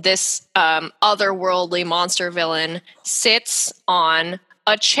this otherworldly monster villain sits on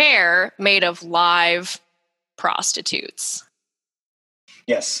a chair made of live prostitutes.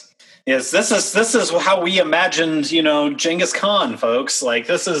 Yes, this is how we imagined, Genghis Khan, folks. Like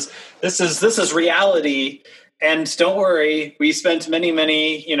this is reality. And don't worry, we spent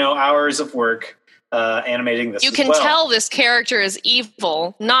many, hours of work animating this. You can tell this character is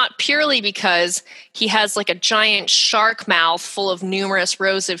evil, not purely because he has like a giant shark mouth full of numerous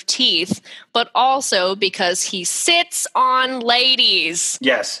rows of teeth, but also because he sits on ladies.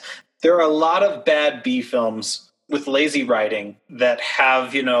 Yes. There are a lot of bad B films with lazy writing that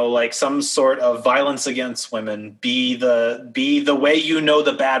have, like some sort of violence against women be the way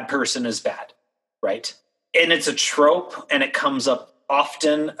the bad person is bad, right? And it's a trope, and it comes up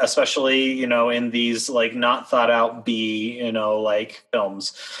often, especially, in these like not thought out B, like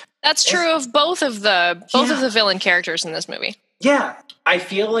films. That's true of both of the villain characters in this movie. Yeah. I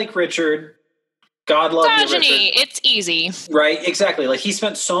feel like Richard, God love you, Richard. It's easy. Right, exactly. Like he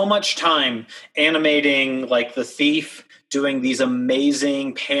spent so much time animating like the thief doing these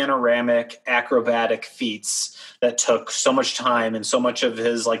amazing panoramic acrobatic feats that took so much time and so much of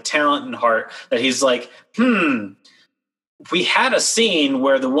his like talent and heart that he's like, we had a scene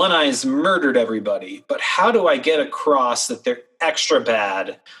where the One Eyes murdered everybody, but how do I get across that they're extra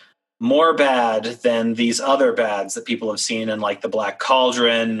bad, more bad than these other bads that people have seen in like the Black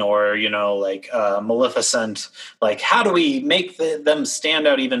Cauldron or, Maleficent? Like, how do we make them stand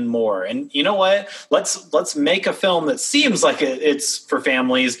out even more? And you know what? Let's make a film that seems like it's for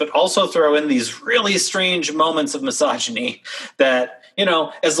families, but also throw in these really strange moments of misogyny that,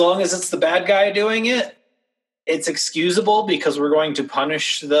 as long as it's the bad guy doing it, it's excusable because we're going to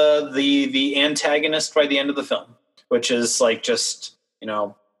punish the antagonist by the end of the film, which is like just,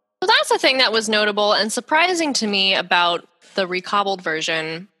 Well, that's the thing that was notable and surprising to me about the recobbled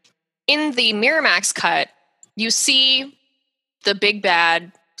version. In the Miramax cut, you see the big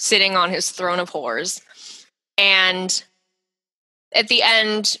bad sitting on his throne of horrors. And at the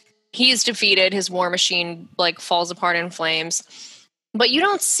end, he's defeated. His war machine falls apart in flames. But you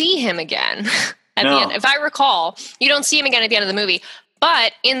don't see him again at the end. If I recall, you don't see him again at the end of the movie.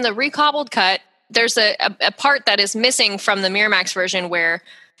 But in the recobbled cut, there's a part that is missing from the Miramax version where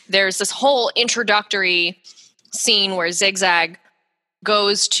there's this whole introductory scene where Zigzag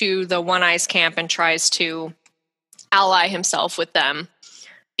goes to the One Eyes camp and tries to ally himself with them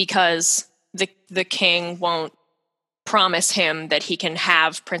because the king won't promise him that he can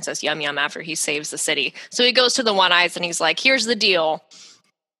have Princess Yum Yum after he saves the city. So he goes to the One Eyes and he's like, here's the deal.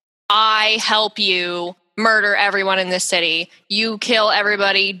 I help you murder everyone in this city. You kill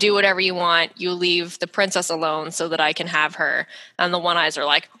everybody, do whatever you want. You leave the princess alone so that I can have her. And the One Eyes are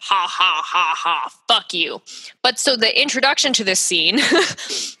like, ha, ha, ha, ha, fuck you. But so the introduction to this scene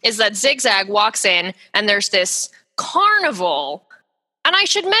is that Zigzag walks in and there's this carnival. And I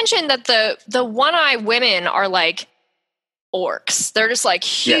should mention that the One Eye women are like orcs. They're just like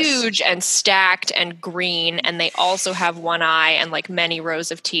huge and stacked and green. And they also have one eye and like many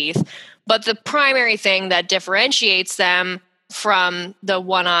rows of teeth. But the primary thing that differentiates them from the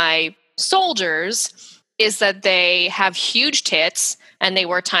One Eye soldiers is that they have huge tits and they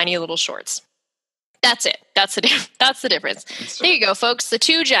wear tiny little shorts. That's it. That's the difference. There you go, folks. The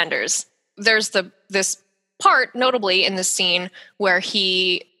two genders. There's this part, notably in this scene, where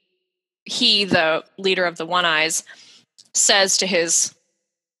he, the leader of the One Eyes, says to his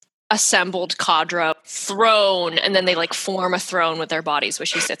assembled cadre throne, and then they like form a throne with their bodies,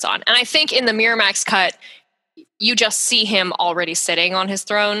 which he sits on. And I think in the Miramax cut, you just see him already sitting on his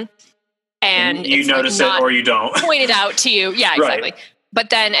throne, and you notice it or you don't. Pointed out to you. Yeah, exactly. Right. But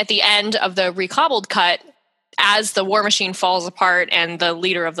then at the end of the recobbled cut, as the war machine falls apart and the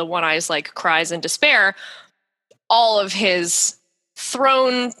leader of the One Eyes like cries in despair, all of his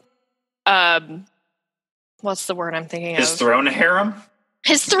throne, what's the word I'm thinking of? His throne harem?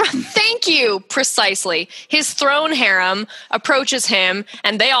 His throne, thank you, precisely. His throne harem approaches him,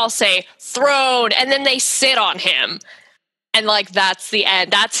 and they all say, throne, and then they sit on him. And, like, that's the end.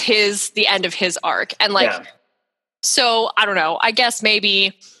 That's the end of his arc. And, like, so, I don't know. I guess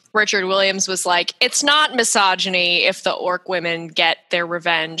maybe Richard Williams was like, it's not misogyny if the orc women get their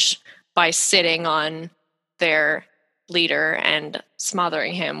revenge by sitting on their leader and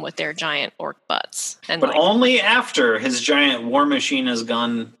smothering him with their giant orc butts. And but only after his giant war machine has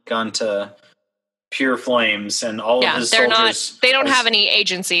gone to pure flames and all of his soldiers. They don't have any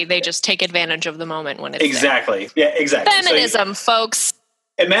agency. They just take advantage of the moment when it's exactly. There. Yeah, exactly. Feminism, folks.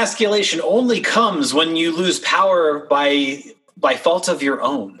 Emasculation only comes when you lose power by fault of your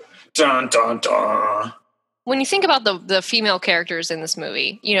own. Dun, dun, dun. When you think about the female characters in this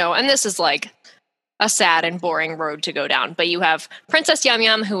movie, you know, and this is like a sad and boring road to go down, but you have Princess Yum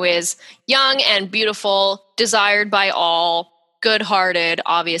Yum, who is young and beautiful, desired by all, good-hearted,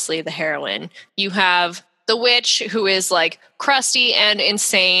 obviously the heroine. You have the witch, who is like crusty and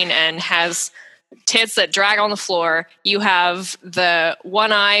insane and has tits that drag on the floor. You have the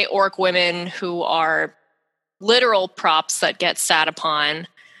one-eye orc women, who are literal props that get sat upon.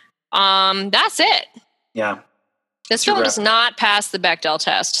 That's it. Yeah. This film does not pass the Bechdel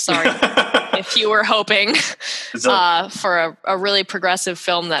test. Sorry. If you were hoping for a really progressive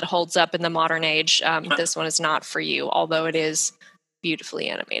film that holds up in the modern age, this one is not for you, although it is beautifully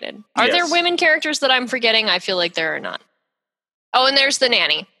animated. Are there women characters that I'm forgetting? I feel like there are not. Oh, and there's the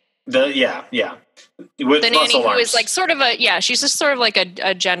nanny. With the nanny, who is like sort of she's just sort of like a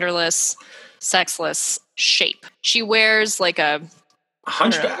genderless, sexless shape. She wears like a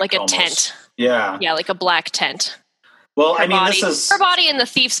hunchback, like a almost. tent. Yeah, like a black tent. Well, her body and the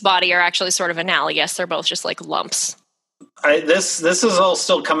thief's body are actually sort of analogous. They're both just like lumps. This is all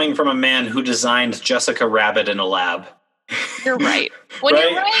still coming from a man who designed Jessica Rabbit in a lab. You're right. When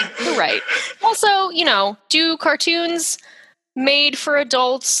you're right. Also, you know, do cartoons made for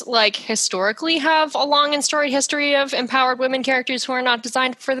adults like historically have a long and storied history of empowered women characters who are not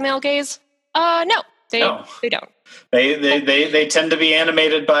designed for the male gaze? No, they don't. They tend to be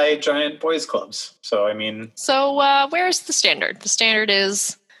animated by giant boys clubs. So, I mean... So, where's the standard? The standard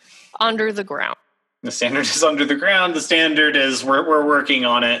is under the ground. The standard is under the ground. The standard is we're working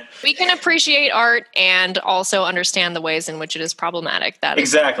on it. We can appreciate art and also understand the ways in which it is problematic.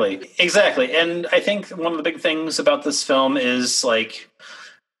 Exactly. And I think one of the big things about this film is, like,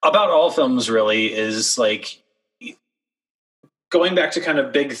 about all films really, is, like, going back to kind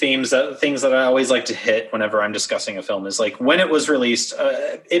of big things that I always like to hit whenever I'm discussing a film is like when it was released,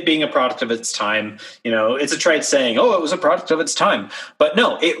 it being a product of its time. You know, it's a trite saying, "Oh, it was a product of its time," but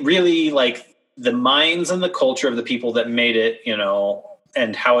no, it really, like, the minds and the culture of the people that made it, you know,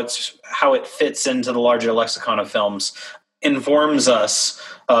 and how it fits into the larger lexicon of films informs us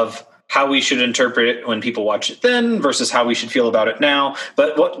of how we should interpret it when people watch it then versus how we should feel about it now.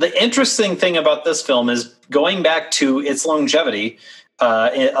 But what the interesting thing about this film is, going back to its longevity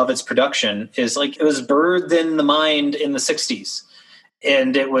of its production, is like it was birthed in the mind in the 60s.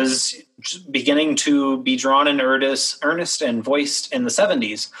 And it was beginning to be drawn in earnest and voiced in the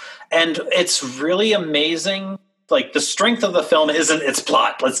 70s. And it's really amazing. Like, the strength of the film isn't its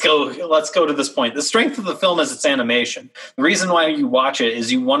plot. Let's go to this point. The strength of the film is its animation. The reason why you watch it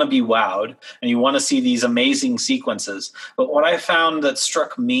is you want to be wowed and you want to see these amazing sequences. But what I found that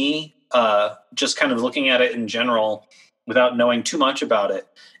struck me, just kind of looking at it in general without knowing too much about it,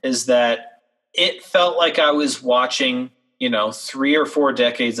 is that it felt like I was watching, you know, 3 or 4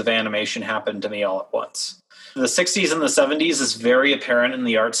 decades of animation happen to me all at once. The 60s and the 70s is very apparent in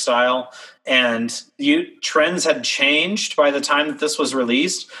the art style, and trends had changed by the time that this was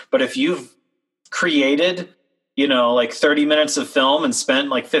released. But if you've created, you know, like 30 minutes of film and spent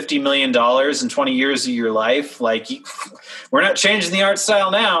like $50 million in 20 years of your life, like, we're not changing the art style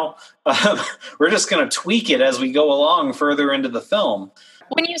now. We're just going to tweak it as we go along further into the film.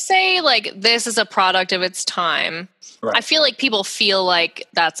 When you say, like, this is a product of its time, right, I feel like people feel like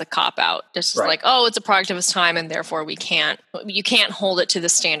that's a cop-out. It's just like, oh, it's a product of its time, and therefore you can't hold it to the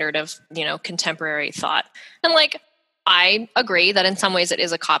standard of, you know, contemporary thought. And, like, I agree that in some ways it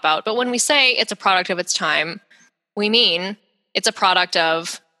is a cop-out, but when we say it's a product of its time, we mean it's a product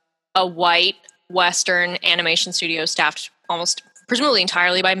of a white Western animation studio staffed almost presumably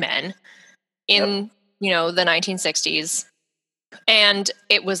entirely by men in, the 1960s. And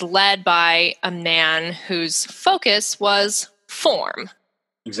it was led by a man whose focus was form.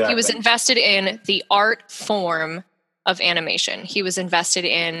 Exactly. He was invested in the art form of animation. He was invested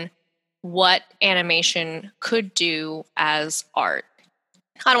in what animation could do as art.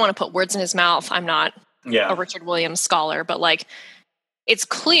 I don't want to put words in his mouth. I'm not a Richard Williams scholar, but it's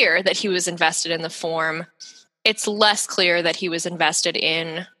clear that he was invested in the form. It's less clear that he was invested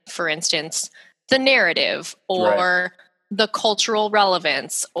in, for instance, the narrative or the cultural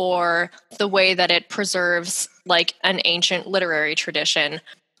relevance or the way that it preserves an ancient literary tradition.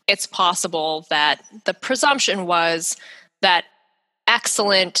 It's possible that the presumption was that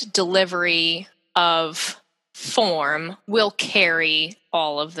excellent delivery of form will carry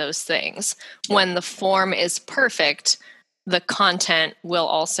all of those things. When the form is perfect, the content will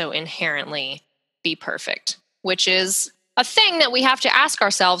also inherently be perfect, which is a thing that we have to ask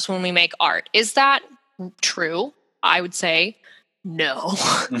ourselves when we make art. Is that true? I would say no.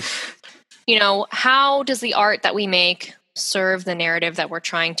 How does the art that we make serve the narrative that we're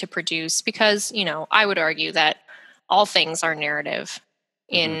trying to produce? Because, I would argue that all things are narrative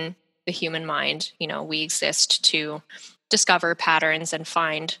in the human mind. We exist to discover patterns and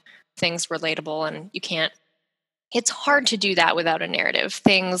find things relatable, and it's hard to do that without a narrative.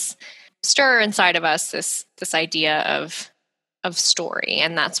 Things stir inside of us this idea of story,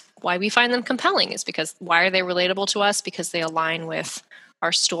 and that's why we find them compelling, is because why are they relatable to us? Because they align with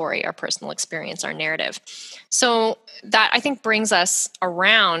our story, our personal experience, our narrative. So that, I think, brings us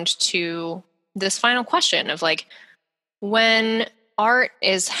around to this final question of when art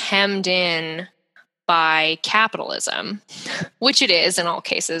is hemmed in by capitalism, which it is in all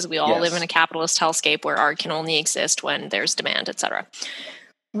cases. We all live in a capitalist hellscape where art can only exist when there's demand, etc.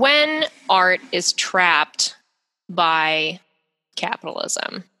 When art is trapped by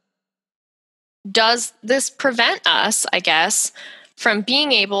capitalism, does this prevent us, I guess, from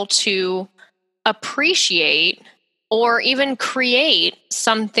being able to appreciate or even create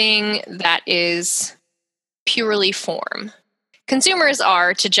something that is purely form? Consumers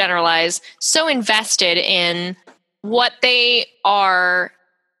are, to generalize, so invested in what they are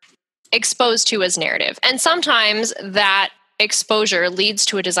exposed to as narrative. And sometimes that exposure leads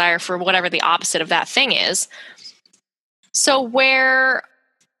to a desire for whatever the opposite of that thing is. So where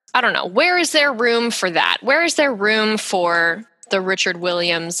is there room for that? Where is there room for the Richard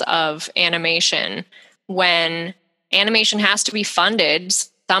Williams of animation when animation has to be funded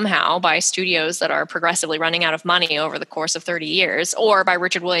somehow by studios that are progressively running out of money over the course of 30 years, or by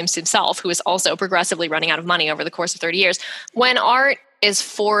Richard Williams himself, who is also progressively running out of money over the course of 30 years, when art is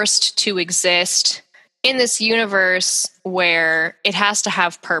forced to exist in this universe where it has to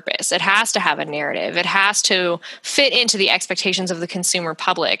have purpose, it has to have a narrative, it has to fit into the expectations of the consumer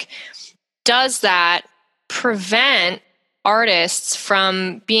public, does that prevent artists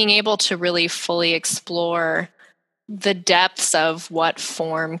from being able to really fully explore the depths of what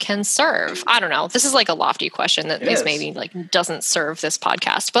form can serve? I don't know. This is a lofty question that is maybe doesn't serve this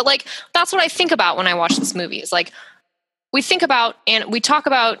podcast, but that's what I think about when I watch this movie. Is we think about, and we talk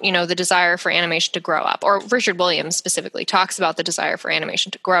about, the desire for animation to grow up, or Richard Williams specifically talks about the desire for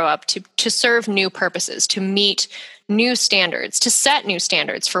animation to grow up, to serve new purposes, to meet new standards, to set new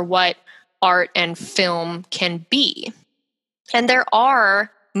standards for what art and film can be. And there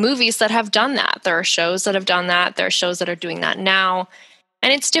are movies that have done that. There are shows that have done that. There are shows that are doing that now.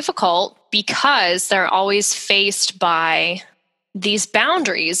 And it's difficult because they're always faced by these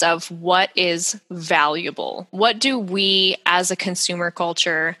boundaries of what is valuable. What do we as a consumer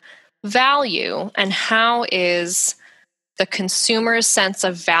culture value? And how is the consumer's sense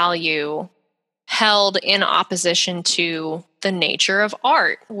of value held in opposition to the nature of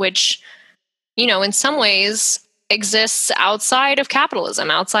art, which, in some ways exists outside of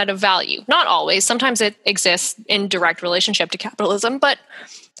capitalism, outside of value. Not always. Sometimes it exists in direct relationship to capitalism, but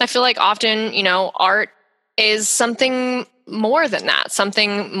I feel like often, art is something more than that,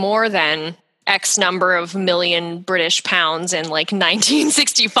 something more than X number of million British pounds in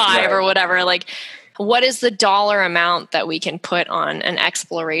 1965 or whatever. What is the dollar amount that we can put on an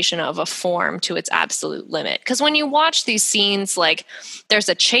exploration of a form to its absolute limit? Because when you watch these scenes, there's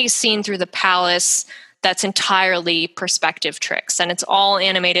a chase scene through the palace that's entirely perspective tricks, and it's all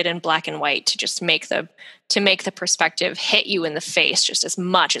animated in black and white to just make the perspective hit you in the face just as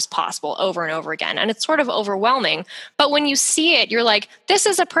much as possible over and over again. And it's sort of overwhelming. But when you see it, you're like, this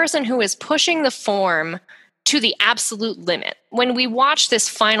is a person who is pushing the form to the absolute limit. When we watch this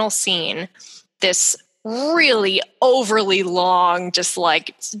final scene, this really overly long, just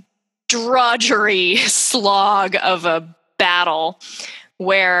drudgery slog of a battle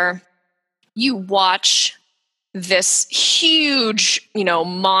where you watch this huge,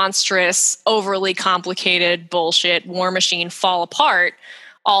 monstrous, overly complicated bullshit war machine fall apart,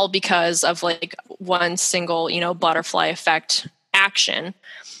 all because of like one single, butterfly effect action.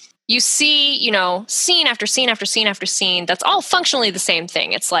 You see, scene after scene after scene after scene, that's all functionally the same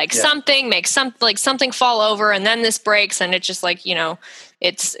thing. It's like something makes something fall over, and then this breaks, and it just like,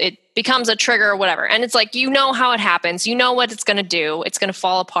 it becomes a trigger or whatever. And it's like, how it happens, what it's going to do. It's going to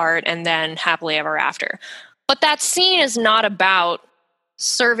fall apart and then happily ever after. But that scene is not about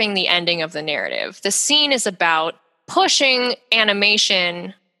serving the ending of the narrative. The scene is about pushing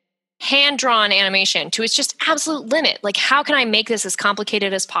animation, hand-drawn animation, to its just absolute limit. Like, how can I make this as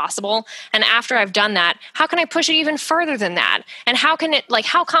complicated as possible? And after I've done that, how can I push it even further than that? And how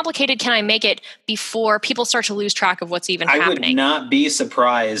complicated can I make it before people start to lose track of what's even happening? I would not be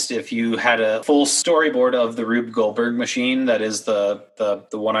surprised if you had a full storyboard of the Rube Goldberg machine, that is the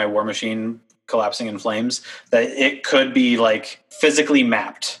one-eye war machine collapsing in flames, that it could be like physically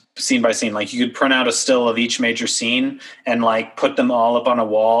mapped scene by scene. Like, you could print out a still of each major scene and like put them all up on a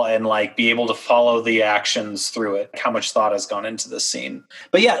wall and like be able to follow the actions through it, how much thought has gone into this scene.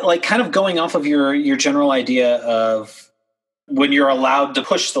 But yeah, like kind of going off of your general idea of when you're allowed to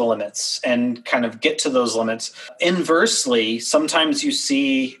push the limits and kind of get to those limits. Inversely, sometimes you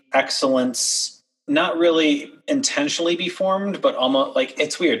see excellence not really intentionally be formed, but almost like,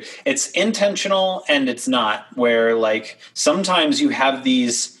 it's weird. It's intentional and it's not, where like sometimes you have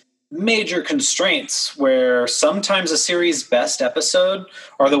these major constraints where sometimes a series' best episode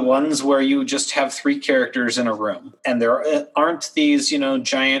are the ones where you just have 3 characters in a room and there aren't these,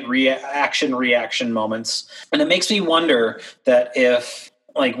 giant reaction moments. And it makes me wonder that if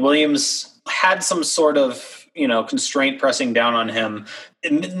like Williams had some sort of, constraint pressing down on him,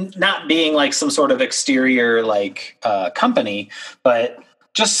 not being like some sort of exterior like company, but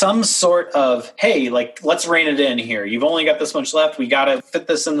just some sort of, hey, like, let's rein it in here. You've only got this much left. We got to fit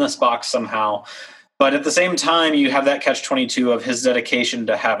this in this box somehow. But at the same time, you have that catch-22 of his dedication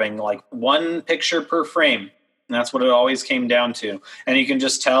to having like 1 picture per frame. And that's what it always came down to. And you can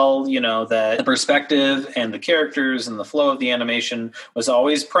just tell, that the perspective and the characters and the flow of the animation was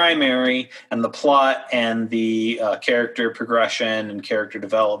always primary, and the plot and the character progression and character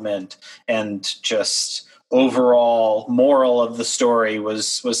development and just overall moral of the story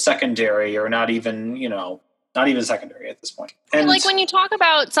was secondary, or not even secondary at this point. And like when you talk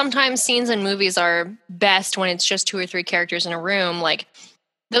about sometimes scenes in movies are best when it's just 2 or 3 characters in a room, like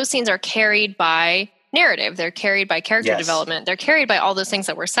those scenes are carried by narrative. They're carried by character development. They're carried by all those things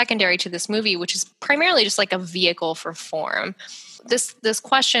that were secondary to this movie, which is primarily just like a vehicle for form. This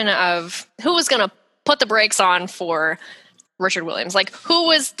question of who was going to put the brakes on for Richard Williams, like who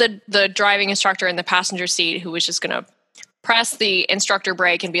was the driving instructor in the passenger seat who was just going to press the instructor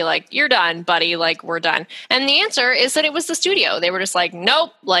brake and be like, you're done, buddy, like we're done. And the answer is that it was the studio. They were just like,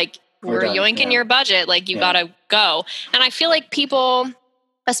 nope, like we're yoinking your budget, like you gotta go. And I feel like people,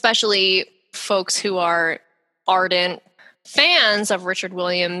 especially folks who are ardent fans of Richard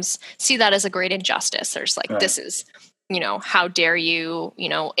Williams, see that as a great injustice. There's like, this is, how dare you,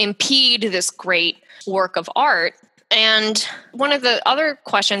 impede this great work of art. And one of the other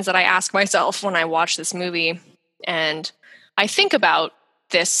questions that I ask myself when I watch this movie, and I think about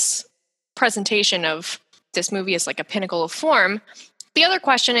this presentation of this movie as like a pinnacle of form, the other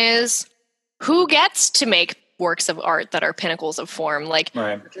question is, who gets to make works of art that are pinnacles of form? Like,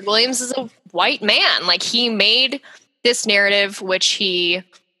 Richard Williams is a white man. Like, he made this narrative, which he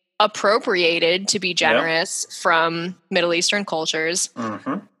appropriated, to be generous, from Middle Eastern cultures.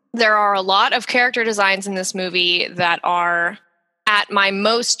 Mm-hmm. There are a lot of character designs in this movie that are, at my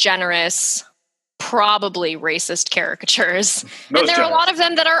most generous, probably racist caricatures. And there are a lot of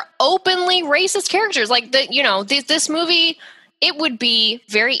them that are openly racist characters. Like, this movie, it would be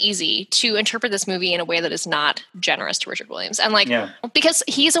very easy to interpret this movie in a way that is not generous to Richard Williams. And because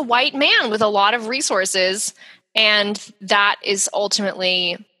he's a white man with a lot of resources, and that is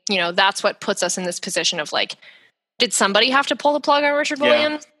ultimately, that's what puts us in this position of like, did somebody have to pull the plug on Richard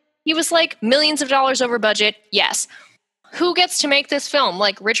Williams? He was like millions of dollars over budget. Yes. Who gets to make this film?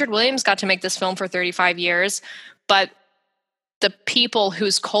 Like, Richard Williams got to make this film for 35 years, but the people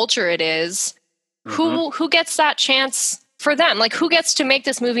whose culture it is, who gets that chance for them? Like, who gets to make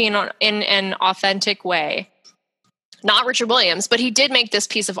this movie in an authentic way? Not Richard Williams, but he did make this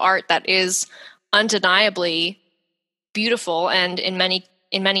piece of art that is undeniably beautiful, and in many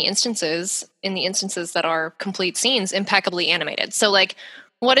instances, in the instances that are complete scenes, impeccably animated. So like,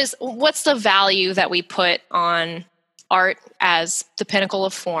 what's the value that we put on art as the pinnacle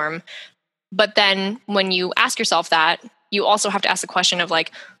of form. But then when you ask yourself that, you also have to ask the question of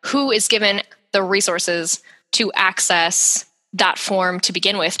like, who is given the resources to access that form to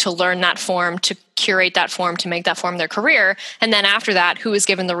begin with, to learn that form, to curate that form, to make that form their career. And then after that, who is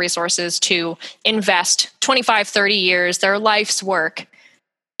given the resources to invest 25, 30 years, their life's work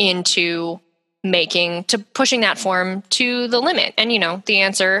into pushing that form to the limit. And, the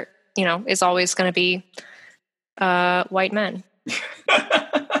answer, is always going to be white men.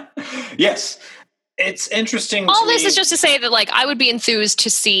 Yes. It's interesting. All this is just to say that, like, I would be enthused to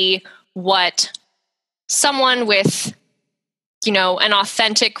see what someone with, an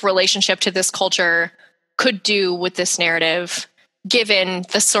authentic relationship to this culture could do with this narrative, given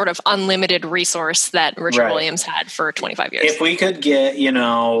the sort of unlimited resource that Richard Williams had for 25 years. If we could get,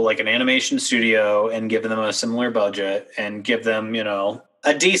 like an animation studio and give them a similar budget and give them,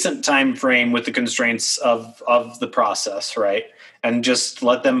 a decent time frame with the constraints of the process, right? And just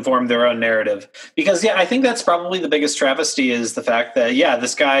let them form their own narrative. Because, I think that's probably the biggest travesty is the fact that,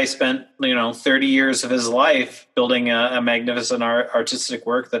 this guy spent, 30 years of his life building a magnificent artistic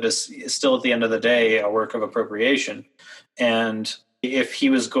work that is still at the end of the day a work of appropriation. And if he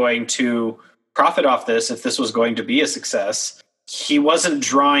was going to profit off this, if this was going to be a success, he wasn't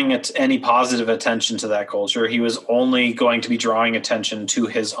drawing any positive attention to that culture. He was only going to be drawing attention to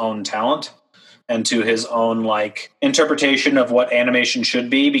his own talent and to his own interpretation of what animation should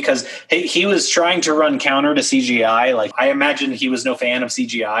be, because he was trying to run counter to CGI. Like, I imagine he was no fan of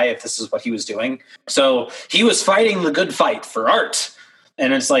CGI if this is what he was doing. So he was fighting the good fight for art.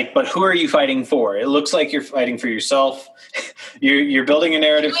 And it's like, but who are you fighting for? It looks like you're fighting for yourself. You're building a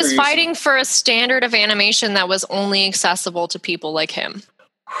narrative. He was fighting for a standard of animation that was only accessible to people like him.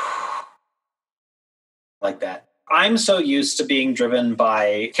 Like that. I'm so used to being driven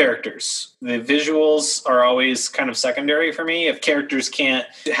by characters. The visuals are always kind of secondary for me. If characters can't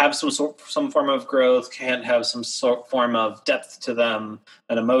have some form of growth, can't have some form of depth to them,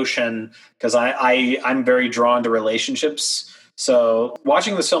 an emotion, because I'm very drawn to relationships. So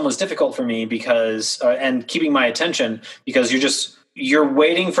watching this film was difficult for me because, and keeping my attention, because you're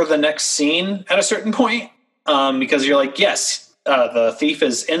waiting for the next scene at a certain point, because you're like, yes, the thief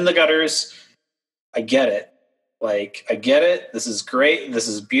is in the gutters. I get it. I get it. This is great. This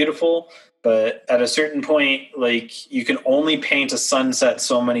is beautiful. But at a certain point, you can only paint a sunset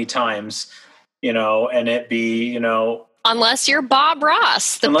so many times, and it be, unless you're Bob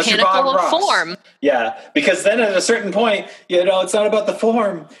Ross, the pinnacle of form. Yeah, because then at a certain point, it's not about the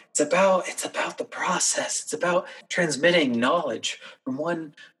form. It's about the process. It's about transmitting knowledge from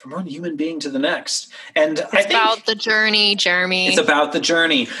one human being to the next. And it's about the journey, Jeremy. It's about the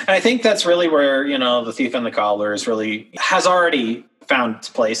journey. And I think that's really where, The Thief and the Cobbler has already found its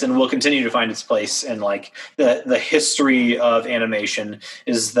place and will continue to find its place in the history of animation,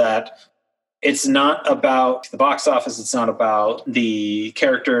 is that it's not about the box office. It's not about the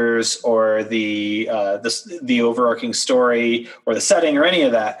characters or the overarching story or the setting or any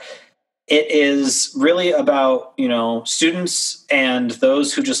of that. It is really about, students and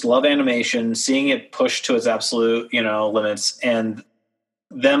those who just love animation, seeing it pushed to its absolute, limits, and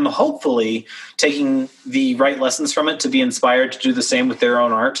them hopefully taking the right lessons from it to be inspired to do the same with their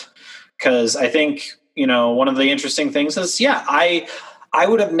own art. Because I think, one of the interesting things is, I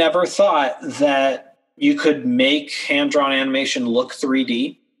would have never thought that you could make hand-drawn animation look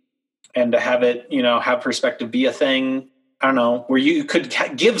 3D and to have it, have perspective be a thing. I don't know, where you could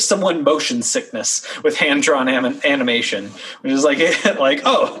give someone motion sickness with hand-drawn animation, which is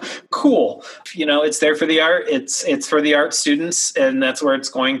oh, cool. It's there for the art. It's for the art students, and that's where it's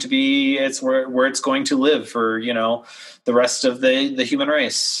going to be. It's where it's going to live for, the rest of the human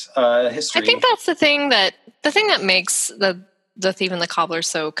race history. I think that's the thing that makes the Thief and the Cobbler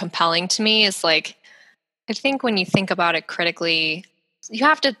so compelling to me is I think when you think about it critically, you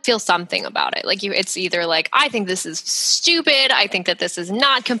have to feel something about it. It's either I think this is stupid. I think that this is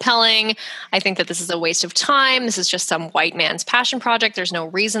not compelling. I think that this is a waste of time. This is just some white man's passion project. There's no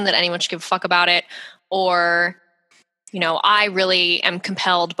reason that anyone should give a fuck about it. Or, I really am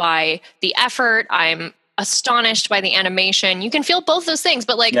compelled by the effort. I'm astonished by the animation. You can feel both those things,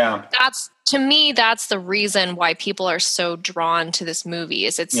 but to me, that's the reason why people are so drawn to this movie.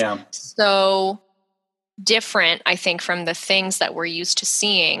 Is it's so different, I think, from the things that we're used to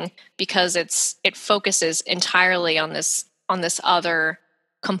seeing, because it focuses entirely on this other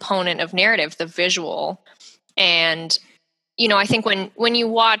component of narrative, the visual. And I think when you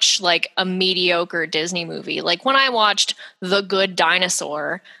watch a mediocre Disney movie, when I watched The Good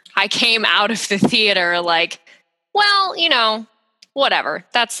Dinosaur, I came out of the theater well, whatever.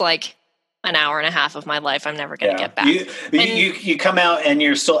 That's an hour and a half of my life I'm never going to get back. You come out and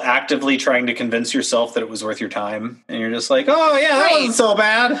you're still actively trying to convince yourself that it was worth your time. And you're just like, oh, yeah, that wasn't so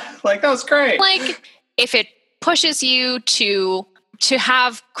bad. Like, that was great. Like, if it pushes you to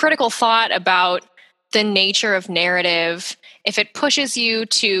have critical thought about the nature of narrative, if it pushes you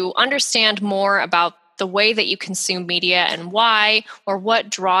to understand more about the way that you consume media and why, or what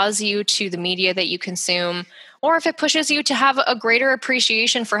draws you to the media that you consume, or if it pushes you to have a greater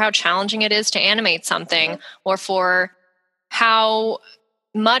appreciation for how challenging it is to animate something, or for how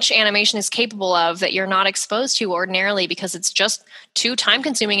much animation is capable of that you're not exposed to ordinarily because it's just too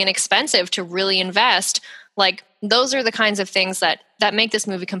time-consuming and expensive to really invest. Like, those are the kinds of things that make this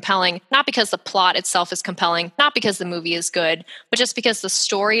movie compelling, not because the plot itself is compelling, not because the movie is good, but just because the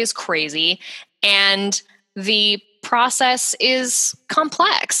story is crazy and the process is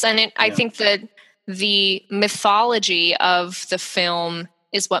complex. And I think that the mythology of the film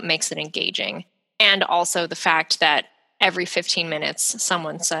is what makes it engaging. And also the fact that every 15 minutes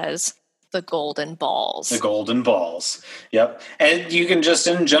someone says, the golden balls. The golden balls. Yep. And you can just,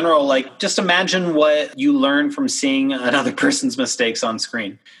 in general, like, just imagine what you learn from seeing another person's mistakes on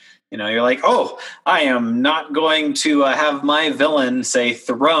screen. You know, you're like, oh, I am not going to have my villain say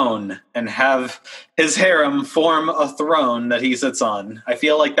throne and have his harem form a throne that he sits on. I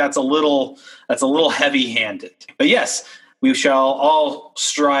feel like that's a little heavy-handed. But yes, we shall all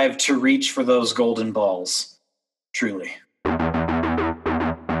strive to reach for those golden balls. Truly.